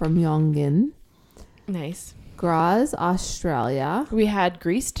Korea from Yongin. Nice. Graz, Australia. We had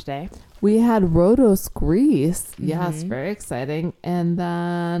Greece today. We had Rhodos, Greece. Yes, very exciting. And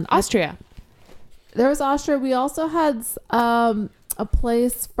then Austria. there was Austria. We also had a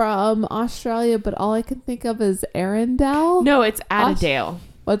place from Australia, but all I can think of is Arundel. No, it's Adadale.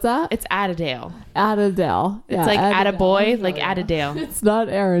 What's that? It's Adadale. Adadale. It's like Attaboy, like Adadale. It's not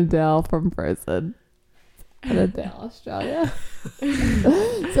Arundel from Frozen. Adadale, Australia.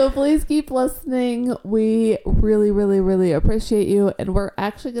 So please keep listening. We really appreciate you. And we're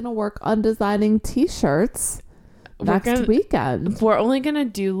actually going to work on designing t-shirts next weekend. We're only going to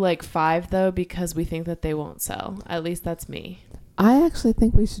do like 5 though, because we think that they won't sell. At least that's me. I actually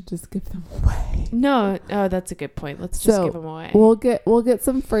think we should just give them away. No, that's a good point. Let's just give them away. We'll get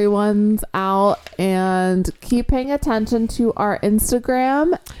some free ones out, and keep paying attention to our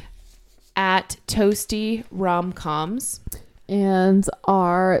Instagram At Toasty Romcoms. and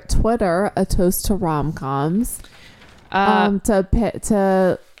our Twitter, A Toast to Romcoms,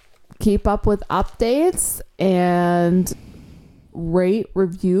 to keep up with updates and rate,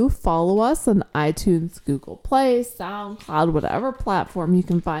 review, follow us on iTunes, Google Play, SoundCloud, whatever platform you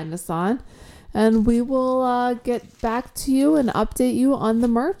can find us on. And we will get back to you and update you on the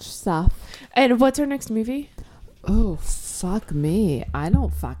merch stuff. And what's our next movie? Oh, fuck me. I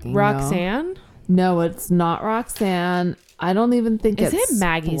don't fucking know. Roxanne? No, it's not Roxanne. I don't even think Is it's it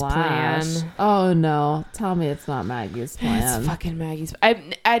Maggie's Splash. Plan? Oh, no. Tell me it's not Maggie's Plan. It's fucking Maggie's.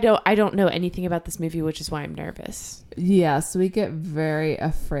 I don't know anything about this movie, which is why I'm nervous. Yes, we get very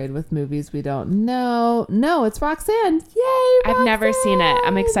afraid with movies we don't know. No, it's Roxanne. Yay, Roxanne. I've never seen it.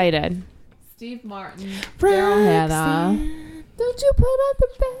 I'm excited. Steve Martin, Daryl Hannah. Don't you put on the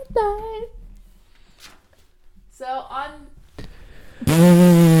bad light. So on...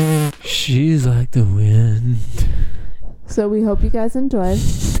 She's like the wind. So we hope you guys enjoyed.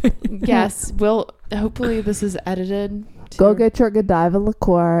 Yes, hopefully this is edited. Go get your Godiva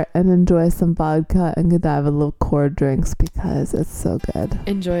liqueur and enjoy some vodka and Godiva liqueur drinks because it's so good.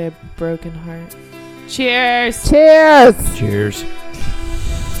 Enjoy a broken heart. Cheers. Cheers! Cheers.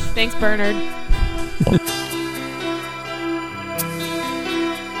 Thanks, Bernard.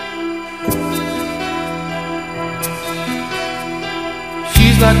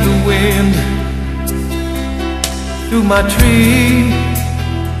 She's like the wind through my tree.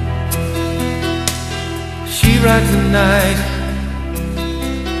 She rides the night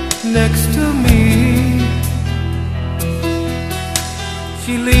next to me.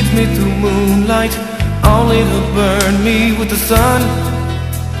 She leads me through moonlight, only to burn me with the sun.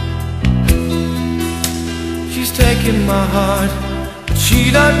 She's taken my heart, but she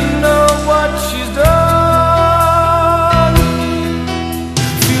doesn't know what she's done.